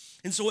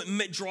 And so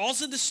it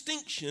draws a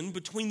distinction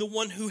between the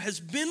one who has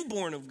been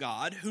born of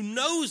God, who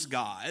knows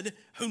the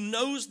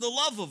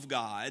love of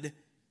God,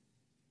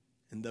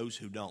 and those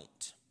who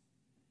don't.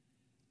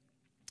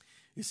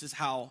 This is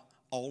how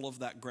all of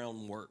that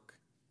groundwork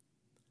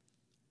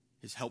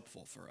is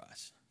helpful for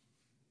us.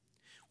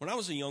 When I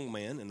was a young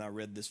man and I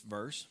read this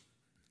verse,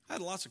 I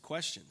had lots of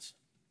questions.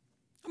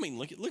 I mean,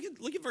 look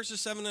at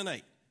verses 7 and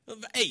 8.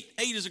 8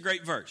 is a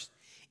great verse.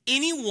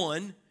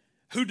 Anyone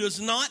who does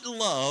not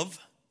love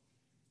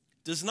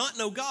does not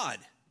know God.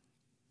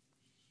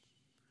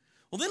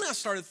 Well, then I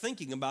started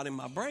thinking about in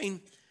my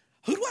brain,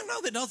 who do I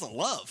know that doesn't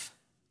love?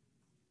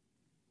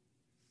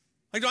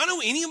 Like, do I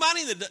know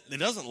anybody that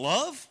doesn't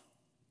love?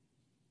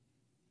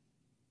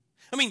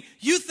 I mean,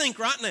 you think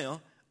right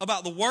now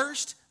about the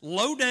worst,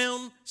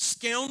 low-down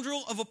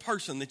scoundrel of a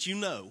person that you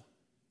know.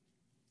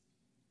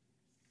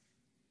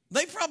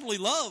 They probably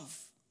love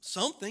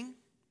something,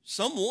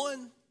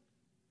 someone.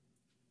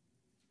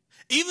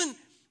 Even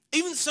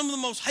some of the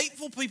most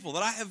hateful people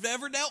that I have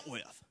ever dealt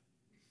with,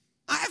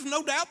 I have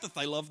no doubt that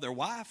they love their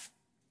wife.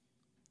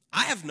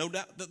 I have no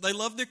doubt that they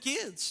love their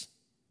kids.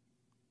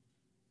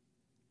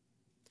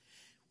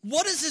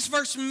 What does this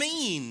verse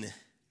mean?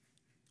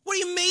 What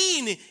do you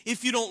mean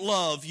if you don't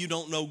love, you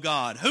don't know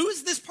God? Who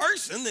is this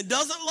person that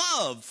doesn't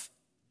love?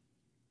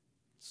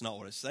 It's not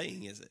what it's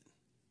saying, is it?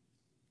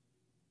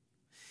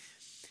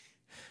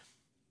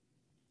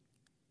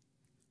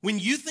 When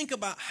you think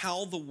about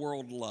how the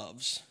world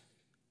loves,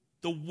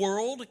 the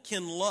world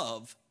can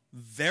love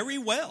very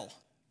well.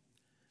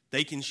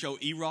 They can show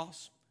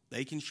eros,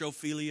 they can show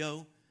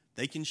phileo,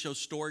 they can show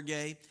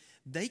storge,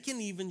 they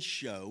can even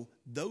show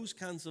those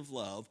kinds of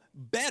love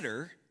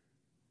better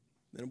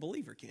than a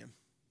believer can.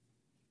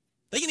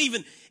 They can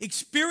even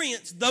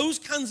experience those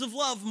kinds of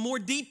love more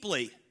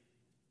deeply.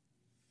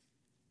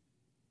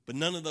 But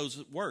none of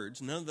those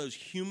words, none of those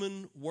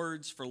human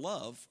words for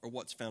love are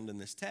what's found in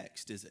this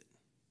text, is it?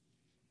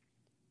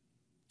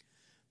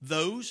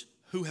 Those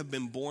who have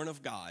been born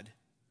of God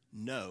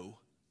know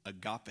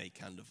agape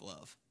kind of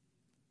love.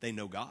 They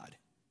know God.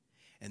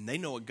 And they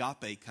know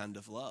agape kind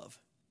of love.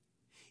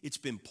 It's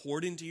been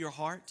poured into your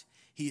heart.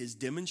 He has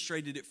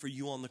demonstrated it for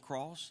you on the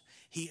cross.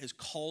 He has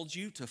called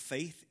you to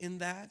faith in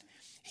that.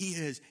 He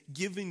has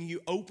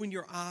opened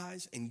your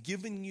eyes and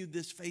given you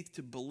this faith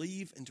to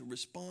believe and to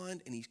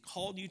respond. And he's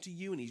called you to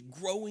you and he's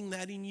growing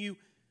that in you.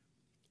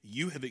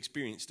 You have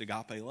experienced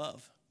agape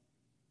love.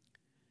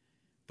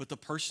 But the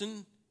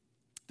person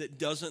that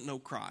doesn't know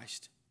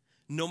Christ,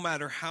 no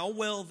matter how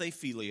well they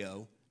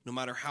phileo, no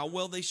matter how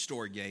well they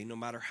storge, no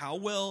matter how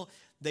well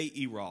they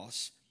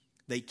eros,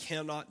 they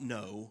cannot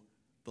know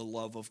the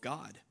love of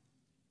God.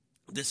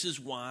 This is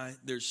why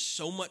there's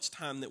so much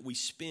time that we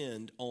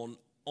spend on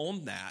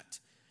that,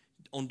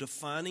 on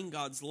defining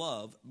God's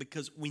love,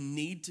 because we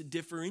need to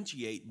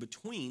differentiate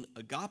between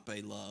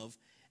agape love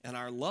and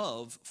our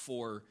love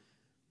for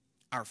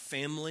our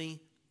family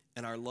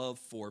and our love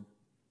for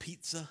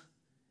pizza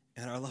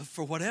and our love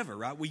for whatever,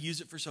 right? We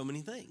use it for so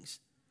many things.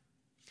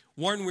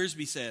 Warren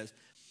Wiersbe says,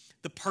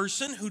 the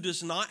person who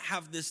does not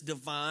have this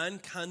divine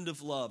kind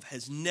of love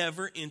has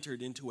never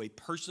entered into a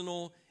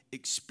personal,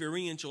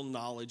 experiential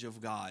knowledge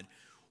of God.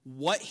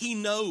 What he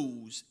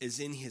knows is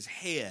in his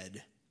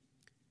head,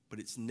 but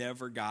it's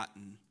never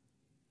gotten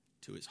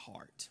to his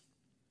heart.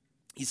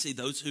 You see,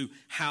 those who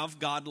have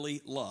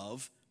godly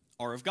love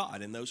are of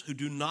God, and those who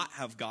do not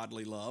have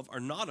godly love are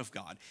not of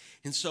God.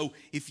 And so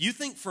if you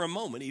think for a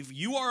moment, if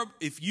you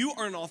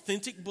are an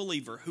authentic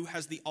believer who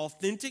has the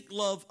authentic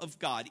love of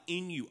God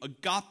in you,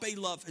 agape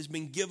love has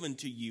been given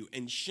to you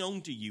and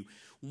shown to you,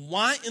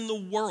 why in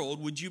the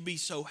world would you be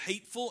so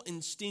hateful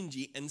and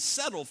stingy and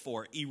settle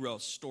for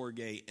eros,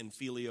 storge, and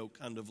phileo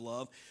kind of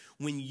love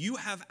when you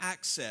have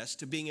access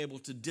to being able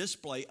to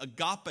display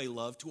agape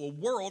love to a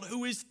world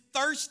who is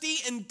thirsty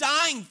and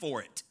dying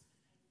for it?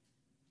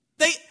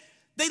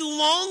 They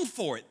long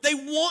for it. They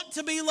want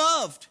to be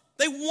loved.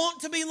 They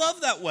want to be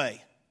loved that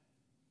way.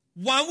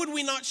 Why would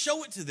we not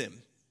show it to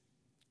them?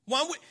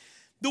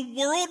 The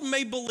world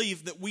may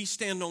believe that we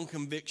stand on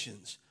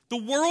convictions. The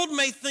world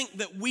may think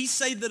that we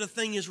say that a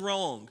thing is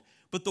wrong,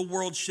 but the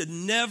world should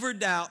never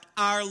doubt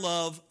our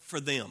love for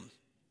them.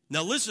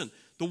 Now listen,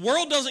 the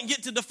world doesn't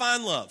get to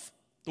define love.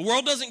 The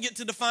world doesn't get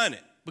to define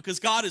it because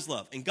God is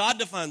love, and God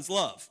defines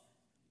love.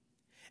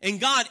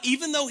 And God,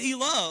 even though he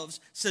loves,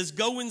 says,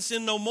 go and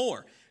sin no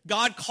more.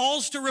 God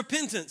calls to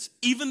repentance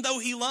even though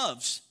he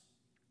loves.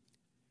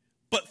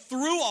 But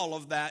through all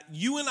of that,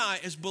 you and I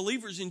as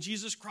believers in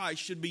Jesus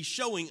Christ should be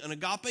showing an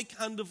agape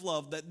kind of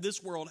love that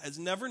this world has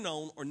never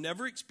known or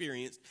never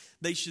experienced.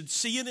 They should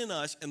see it in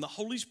us, and the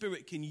Holy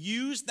Spirit can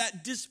use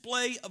that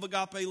display of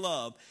agape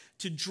love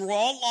to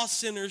draw lost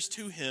sinners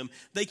to him.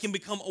 They can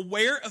become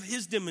aware of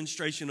his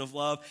demonstration of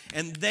love,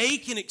 and they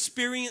can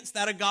experience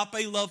that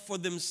agape love for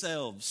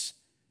themselves.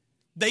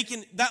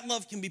 That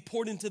love can be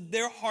poured into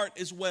their heart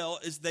as well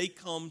as they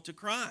come to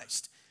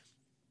Christ.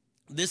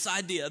 This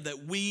idea that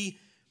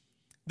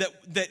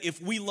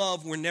if we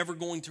love, we're never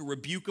going to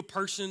rebuke a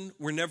person,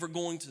 we're never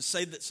going to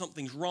say that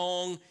something's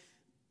wrong,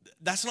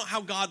 that's not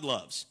how God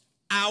loves.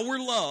 Our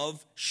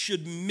love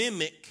should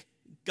mimic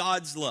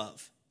God's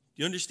love.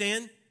 Do you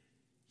understand?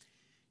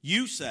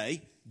 You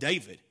say,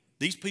 David,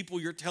 These people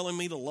you're telling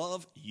me to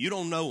love, you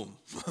don't know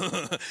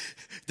them.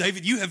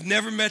 David, you have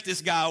never met this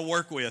guy I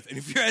work with. And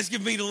if you're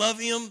asking me to love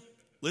him,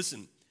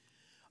 listen,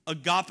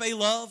 agape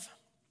love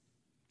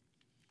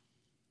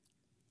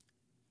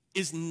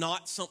is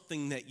not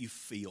something that you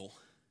feel.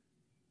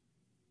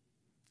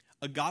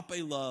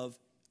 Agape love,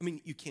 I mean,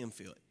 you can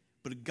feel it,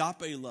 but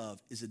agape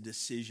love is a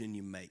decision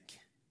you make.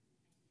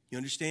 You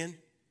understand?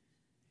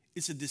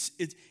 It's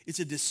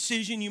a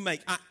decision you make.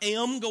 I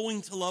am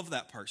going to love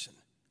that person.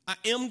 I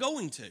am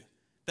going to.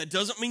 That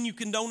doesn't mean you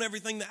condone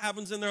everything that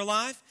happens in their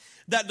life.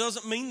 That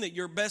doesn't mean that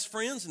you're best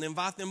friends and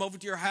invite them over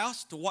to your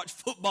house to watch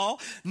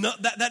football. No,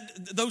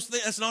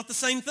 that's not the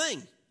same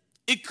thing.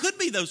 It could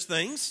be those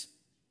things.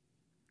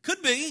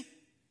 Could be.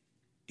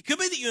 It could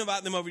be that you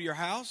invite them over to your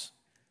house,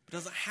 but it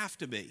doesn't have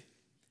to be.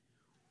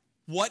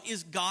 What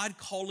is God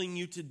calling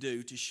you to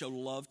do to show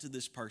love to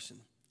this person?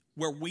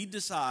 Where we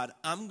decide,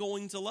 I'm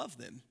going to love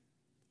them.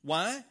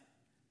 Why?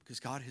 Because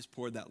God has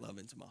poured that love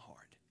into my heart.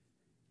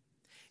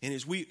 And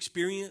as we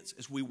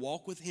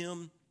walk with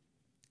him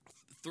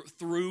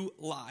through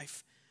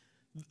life,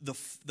 the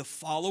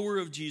follower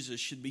of Jesus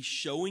should be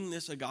showing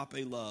this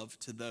agape love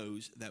to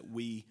those that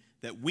we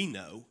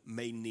know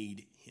may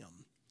need him.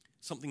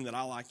 Something that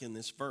I like in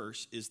this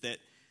verse is that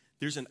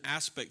there's an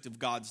aspect of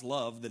God's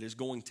love that is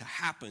going to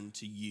happen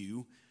to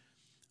you.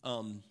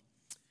 When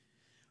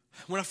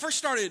I first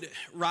started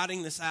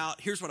writing this out,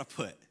 here's what I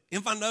put.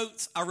 In my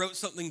notes, I wrote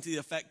something to the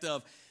effect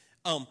of,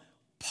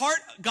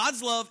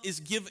 God's love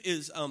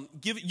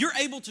you're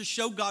able to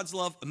show God's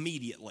love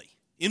immediately.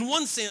 In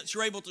one sense,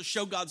 you're able to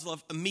show God's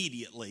love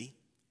immediately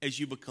as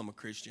you become a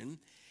Christian.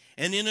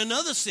 And in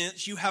another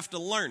sense, you have to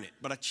learn it.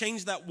 But I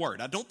changed that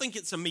word. I don't think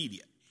it's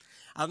immediate.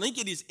 I think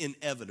it is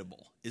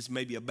inevitable, is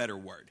maybe a better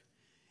word.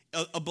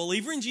 A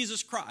believer in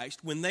Jesus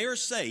Christ, when they are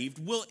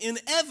saved, will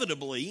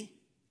inevitably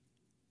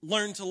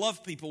learn to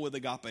love people with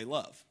agape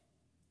love.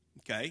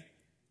 Okay?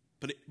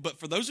 But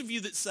for those of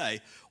you that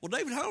say, well,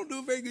 David, I don't do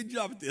a very good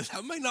job at this.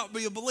 I may not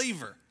be a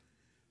believer.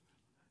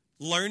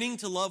 Learning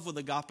to love with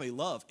agape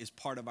love is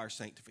part of our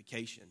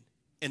sanctification.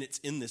 And it's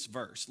in this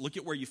verse. Look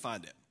at where you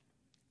find it.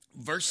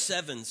 Verse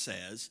 7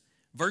 says,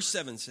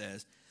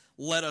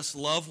 let us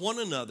love one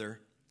another,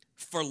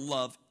 for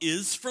love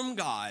is from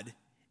God,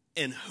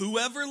 and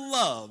whoever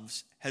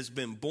loves has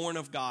been born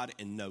of God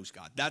and knows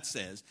God. That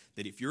says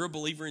that if you're a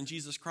believer in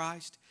Jesus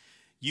Christ,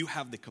 you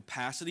have the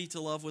capacity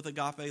to love with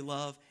agape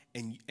love,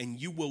 and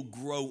you will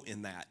grow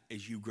in that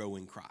as you grow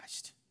in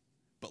Christ.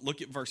 But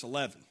look at verse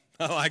 11.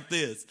 I like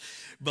this.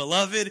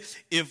 Beloved,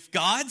 if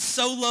God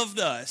so loved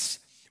us,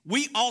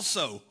 we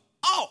also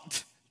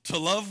ought to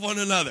love one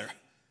another.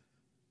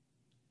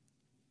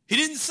 He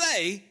didn't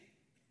say,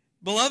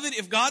 beloved,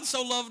 if God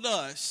so loved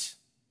us,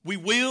 we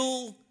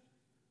will,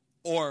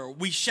 or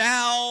we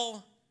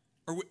shall,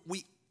 or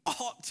we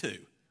ought to.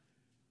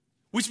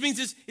 Which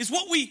means it's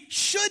what we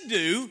should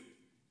do,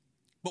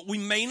 but we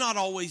may not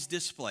always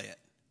display it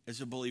as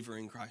a believer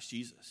in Christ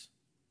Jesus.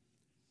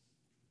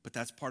 But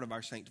that's part of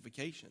our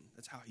sanctification.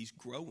 That's how he's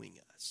growing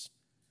us.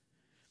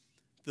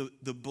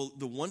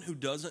 The one who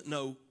doesn't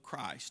know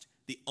Christ,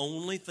 the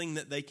only thing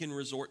that they can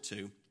resort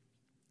to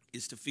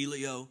is to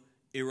phileo,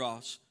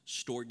 eros,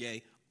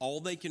 storge. All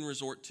they can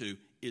resort to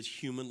is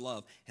human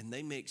love. And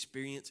they may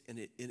experience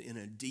it in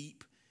a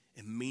deep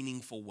and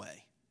meaningful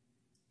way,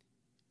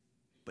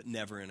 but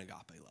never in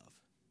agape love.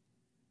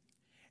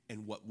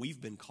 And what we've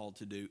been called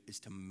to do is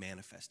to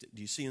manifest it.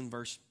 Do you see in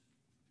verse?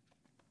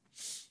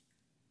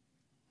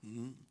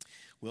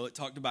 Well, it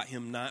talked about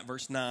him,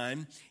 verse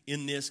 9.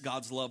 In this,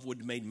 God's love would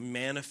be made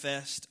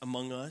manifest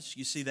among us.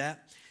 You see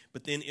that?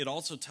 But then it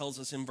also tells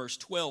us in verse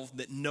 12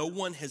 that no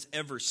one has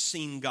ever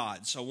seen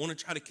God. So I want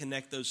to try to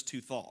connect those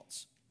two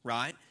thoughts,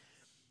 right?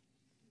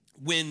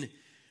 When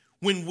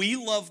we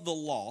love the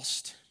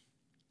lost,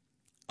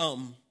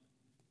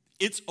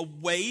 it's a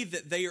way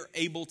that they are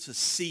able to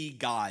see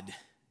God.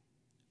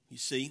 You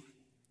see?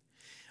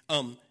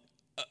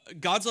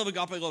 God's love,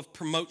 agape love,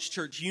 promotes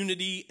church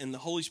unity, and the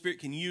Holy Spirit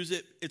can use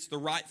it. It's the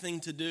right thing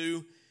to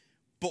do.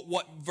 But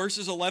what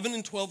verses 11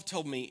 and 12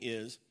 tell me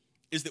is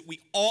that we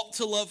ought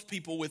to love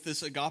people with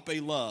this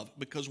agape love,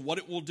 because what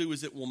it will do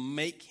is it will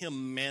make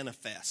him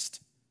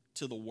manifest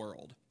to the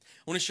world.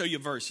 I want to show you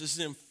a verse. This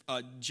is in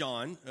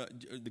John,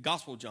 the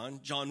Gospel of John,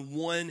 John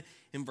 1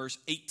 in verse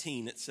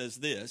 18. It says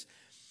this: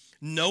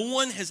 no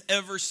one has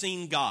ever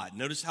seen God.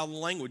 Notice how the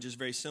language is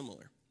very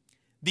similar.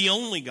 The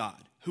only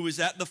God, who is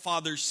at the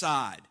Father's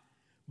side.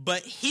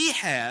 But he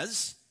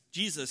has,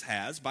 Jesus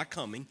has, by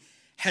coming,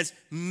 has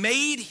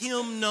made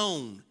him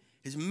known,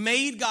 has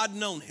made God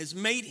known, has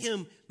made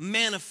him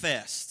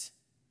manifest.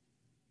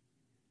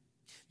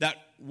 That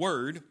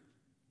word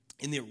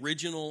in the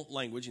original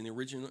language, in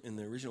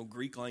the original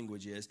Greek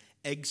language, is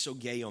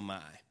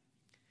exogeomai.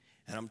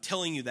 And I'm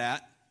telling you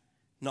that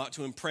not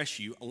to impress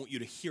you. I want you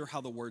to hear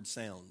how the word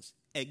sounds.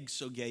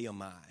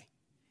 Exogeomai.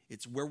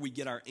 It's where we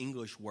get our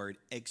English word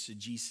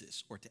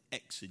exegesis, or to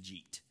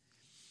exegete.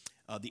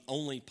 The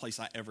only place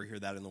I ever hear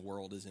that in the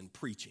world is in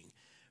preaching.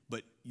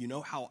 But you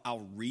know how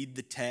I'll read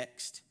the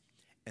text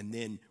And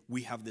then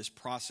we have this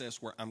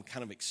process where I'm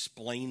kind of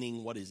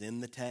explaining what is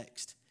in the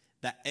text.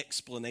 That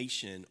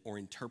explanation or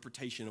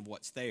interpretation of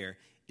what's there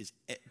is,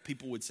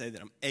 people would say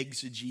that I'm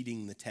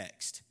exegeting the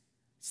text.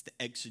 It's the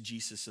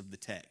exegesis of the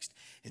text.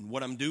 And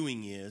what I'm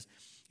doing is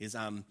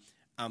I'm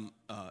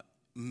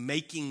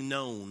making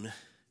known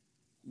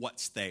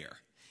what's there.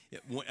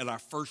 At our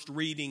first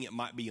reading, it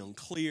might be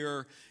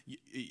unclear.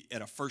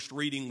 At a first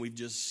reading, we've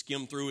just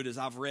skimmed through it as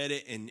I've read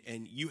it,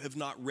 and you have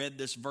not read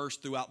this verse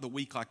throughout the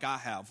week like I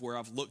have, where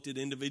I've looked at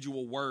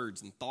individual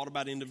words and thought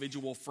about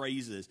individual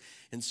phrases.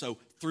 And so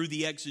through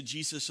the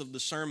exegesis of the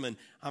sermon,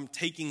 I'm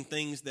taking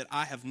things that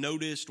I have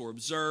noticed or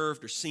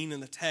observed or seen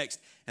in the text,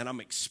 and I'm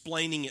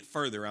explaining it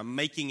further. I'm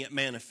making it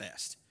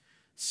manifest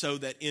so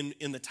that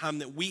in the time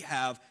that we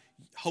have,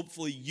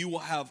 hopefully you will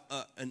have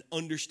an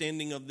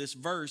understanding of this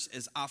verse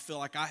as I feel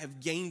like I have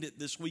gained it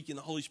this week and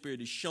the Holy Spirit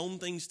has shown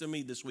things to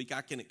me this week.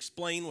 I can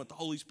explain what the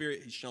Holy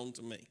Spirit has shown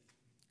to me.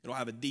 It'll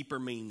have a deeper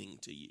meaning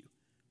to you,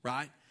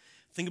 right?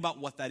 Think about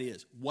what that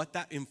is. What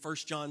that in 1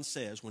 John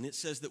says, when it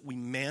says that we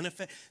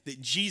manifest,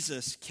 that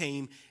Jesus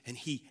came and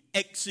he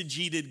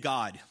exegeted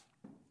God.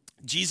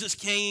 Jesus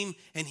came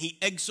and he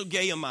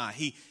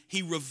exogeomai.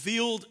 He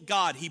revealed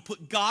God. He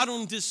put God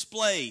on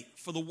display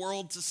for the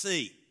world to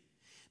see.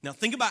 Now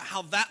think about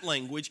how that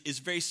language is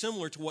very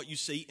similar to what you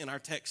see in our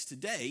text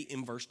today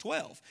in verse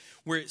 12,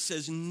 where it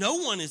says, no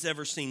one has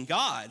ever seen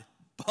God,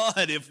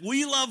 but if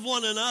we love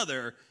one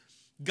another,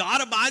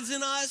 God abides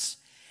in us,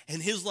 and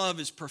his love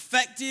is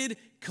perfected,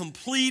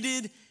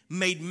 completed,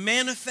 made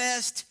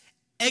manifest,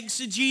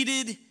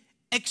 exegeted,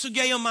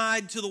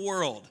 exogeomai to the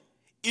world.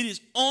 It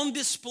is on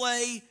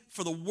display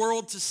for the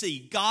world to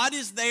see. God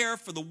is there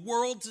for the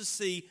world to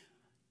see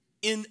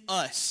in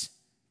us,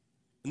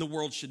 and the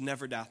world should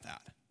never doubt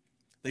that.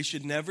 They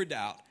should never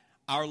doubt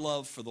our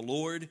love for the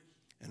Lord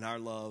and our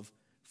love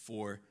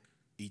for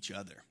each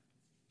other.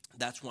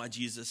 That's why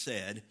Jesus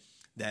said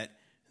that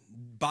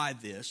by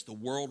this, the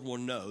world will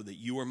know that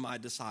you are my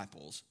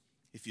disciples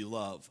if you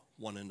love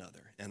one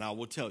another. And I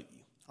will tell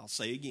you, I'll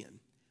say again,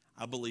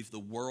 I believe the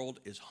world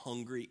is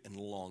hungry and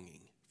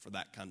longing for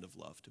that kind of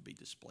love to be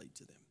displayed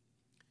to them.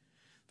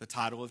 The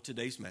title of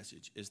today's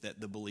message is that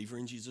the believer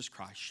in Jesus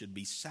Christ should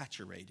be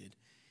saturated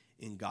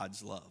in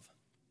God's love.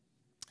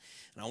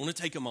 And I want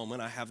to take a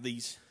moment. I have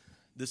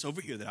this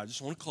over here that I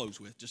just want to close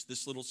with, just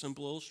this little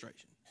simple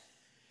illustration.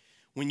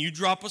 When you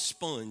drop a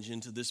sponge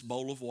into this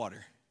bowl of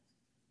water,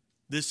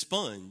 this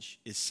sponge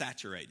is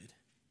saturated.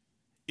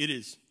 It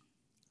is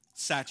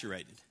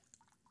saturated.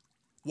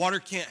 Water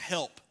can't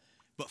help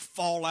but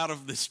fall out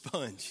of this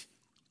sponge.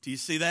 Do you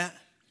see that?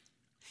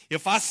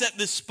 If I set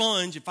this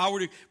sponge, if I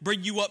were to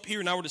bring you up here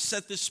and I were to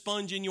set this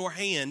sponge in your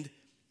hand,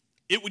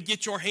 it would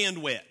get your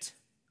hand wet.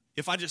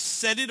 If I just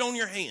set it on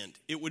your hand,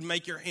 it would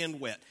make your hand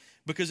wet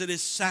because it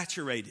is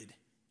saturated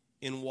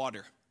in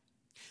water.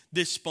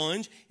 This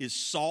sponge is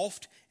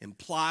soft and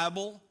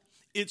pliable.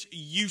 It's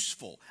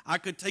useful. I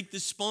could take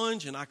this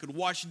sponge and I could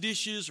wash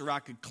dishes, or I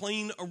could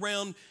clean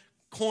around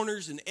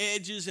corners and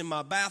edges in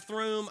my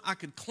bathroom. I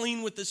could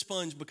clean with this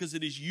sponge because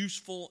it is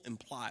useful and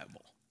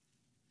pliable.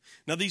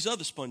 Now, these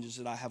other sponges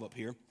that I have up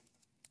here,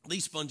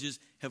 these sponges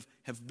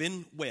have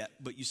been wet,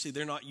 but you see,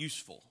 they're not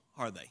useful,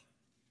 are they?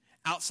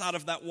 Outside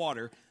of that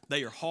water,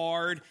 they are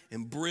hard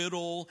and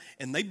brittle,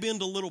 and they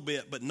bend a little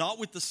bit, but not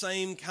with the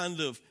same kind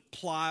of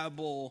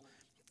pliable.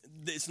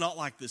 It's not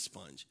like this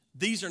sponge.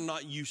 These are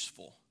not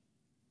useful.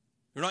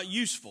 They're not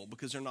useful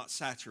because they're not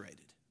saturated.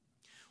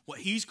 What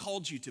he's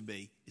called you to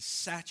be is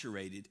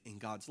saturated in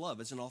God's love.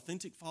 As an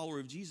authentic follower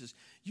of Jesus,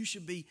 you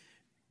should be,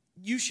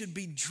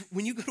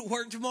 when you go to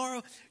work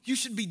tomorrow, you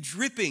should be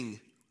dripping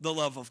the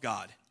love of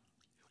God.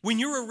 When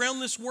you're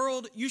around this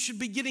world, you should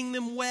be getting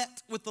them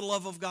wet with the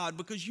love of God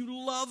because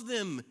you love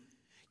them.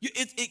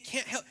 It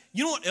can't help.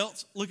 You know what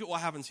else? Look at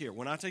what happens here.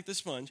 When I take this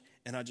sponge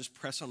and I just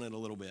press on it a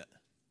little bit,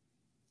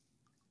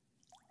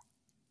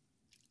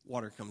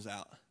 water comes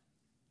out.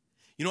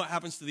 You know what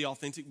happens to the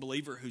authentic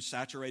believer who's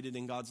saturated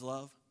in God's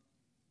love?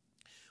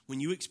 When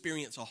you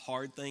experience a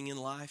hard thing in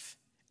life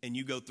and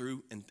you go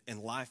through and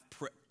life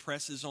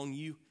presses on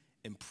you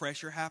and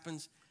pressure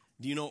happens,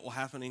 do you know what will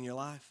happen in your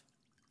life?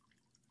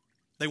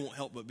 They won't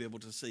help but be able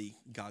to see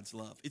God's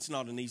love. It's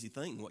not an easy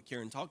thing, what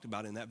Karen talked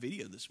about in that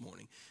video this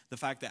morning. The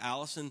fact that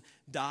Allison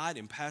died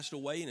and passed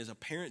away, and as a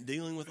parent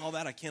dealing with all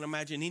that, I can't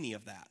imagine any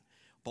of that.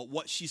 But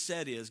what she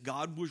said is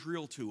God was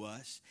real to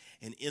us,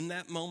 and in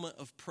that moment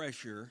of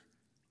pressure,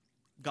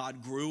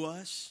 God grew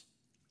us,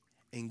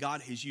 and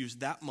God has used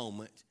that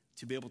moment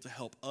to be able to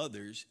help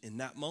others in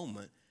that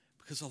moment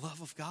because the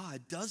love of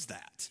God does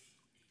that.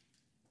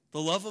 The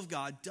love of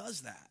God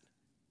does that.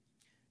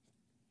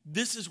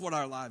 This is what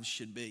our lives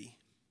should be.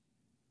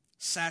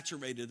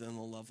 Saturated in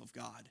the love of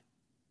God.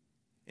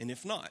 And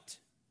if not,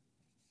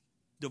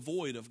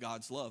 devoid of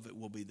God's love, it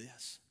will be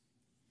this.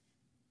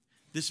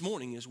 This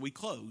morning, as we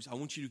close, I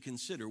want you to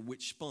consider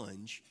which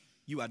sponge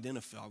you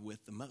identify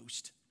with the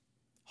most.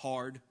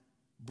 Hard,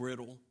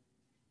 brittle,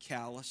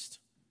 calloused,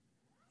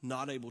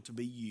 not able to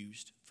be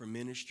used for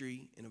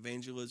ministry and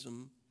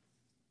evangelism.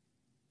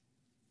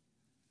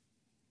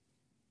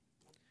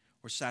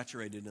 or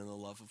saturated in the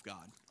love of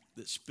God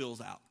that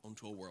spills out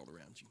onto a world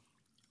around you?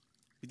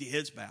 With your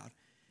heads bowed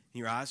and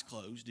your eyes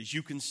closed, as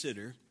you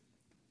consider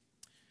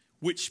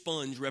which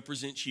sponge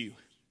represents you,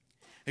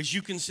 as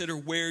you consider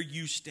where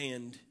you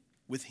stand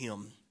with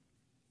Him,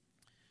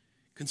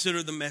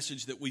 consider the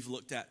message that we've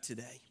looked at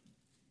today.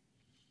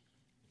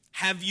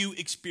 Have you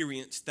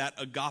experienced that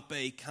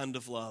agape kind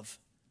of love?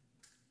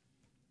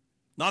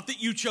 Not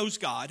that you chose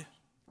God,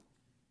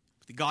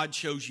 but that God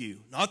chose you.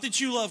 Not that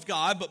you loved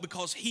God, but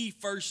because He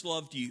first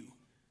loved you.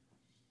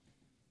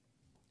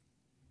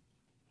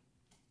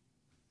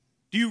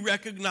 Do you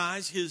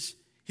recognize His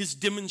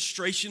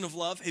demonstration of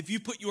love? Have you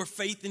put your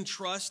faith and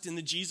trust in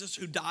the Jesus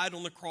who died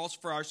on the cross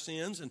for our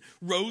sins and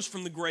rose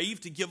from the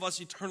grave to give us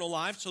eternal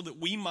life so that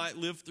we might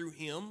live through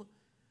Him?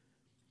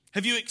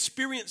 Have you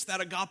experienced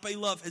that agape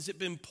love? Has it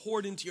been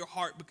poured into your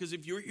heart? Because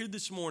if you're here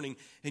this morning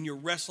and you're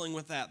wrestling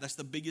with that, that's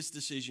the biggest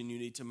decision you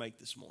need to make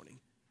this morning,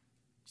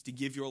 is to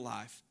give your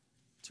life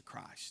to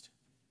Christ.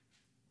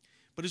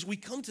 But as we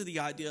come to the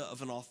idea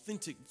of an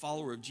authentic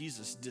follower of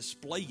Jesus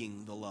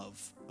displaying the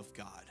love of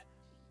God,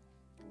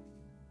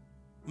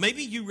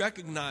 maybe you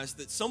recognize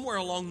that somewhere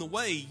along the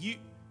way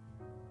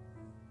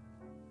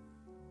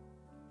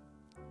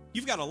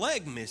you've got a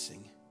leg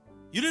missing.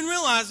 You didn't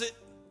realize it,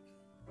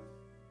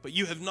 but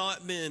you have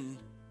not been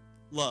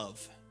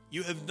love.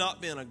 You have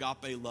not been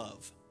agape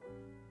love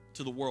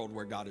to the world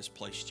where God has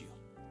placed you.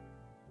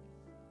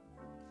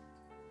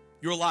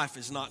 Your life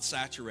is not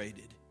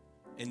saturated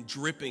and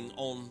dripping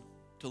on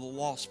to the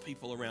lost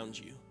people around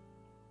you.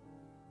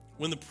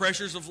 When the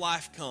pressures of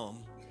life come,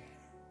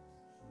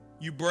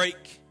 you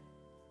break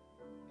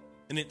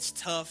and it's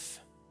tough.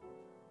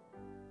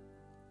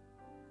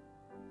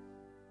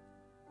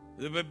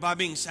 By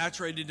being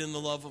saturated in the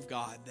love of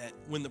God, that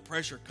when the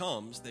pressure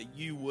comes, that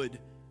you would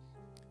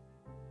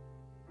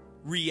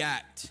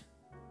react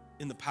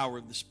in the power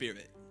of the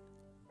Spirit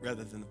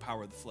rather than the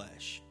power of the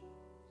flesh.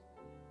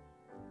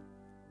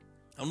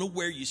 I don't know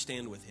where you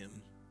stand with Him,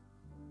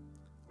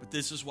 but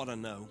this is what I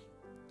know.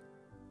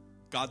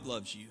 God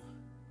loves you.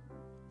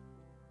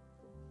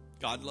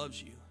 God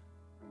loves you.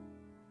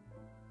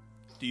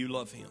 Do you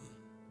love Him?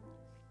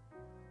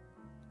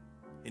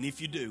 And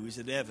if you do, is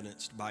it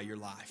evidenced by your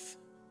life?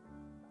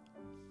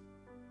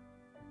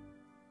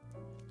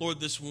 Lord,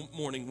 this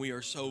morning we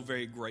are so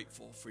very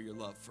grateful for your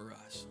love for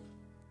us.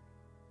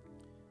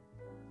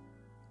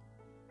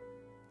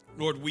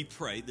 Lord, we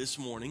pray this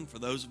morning for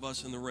those of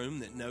us in the room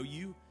that know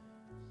you,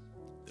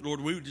 that, Lord,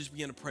 we would just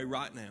begin to pray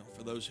right now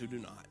for those who do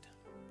not.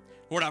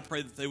 Lord, I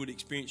pray that they would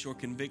experience your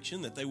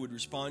conviction, that they would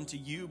respond to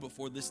you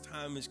before this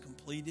time is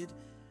completed.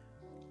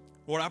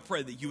 Lord, I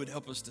pray that you would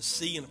help us to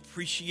see and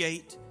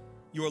appreciate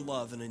your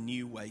love in a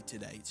new way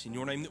today. It's in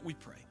your name that we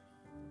pray.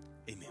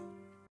 Amen.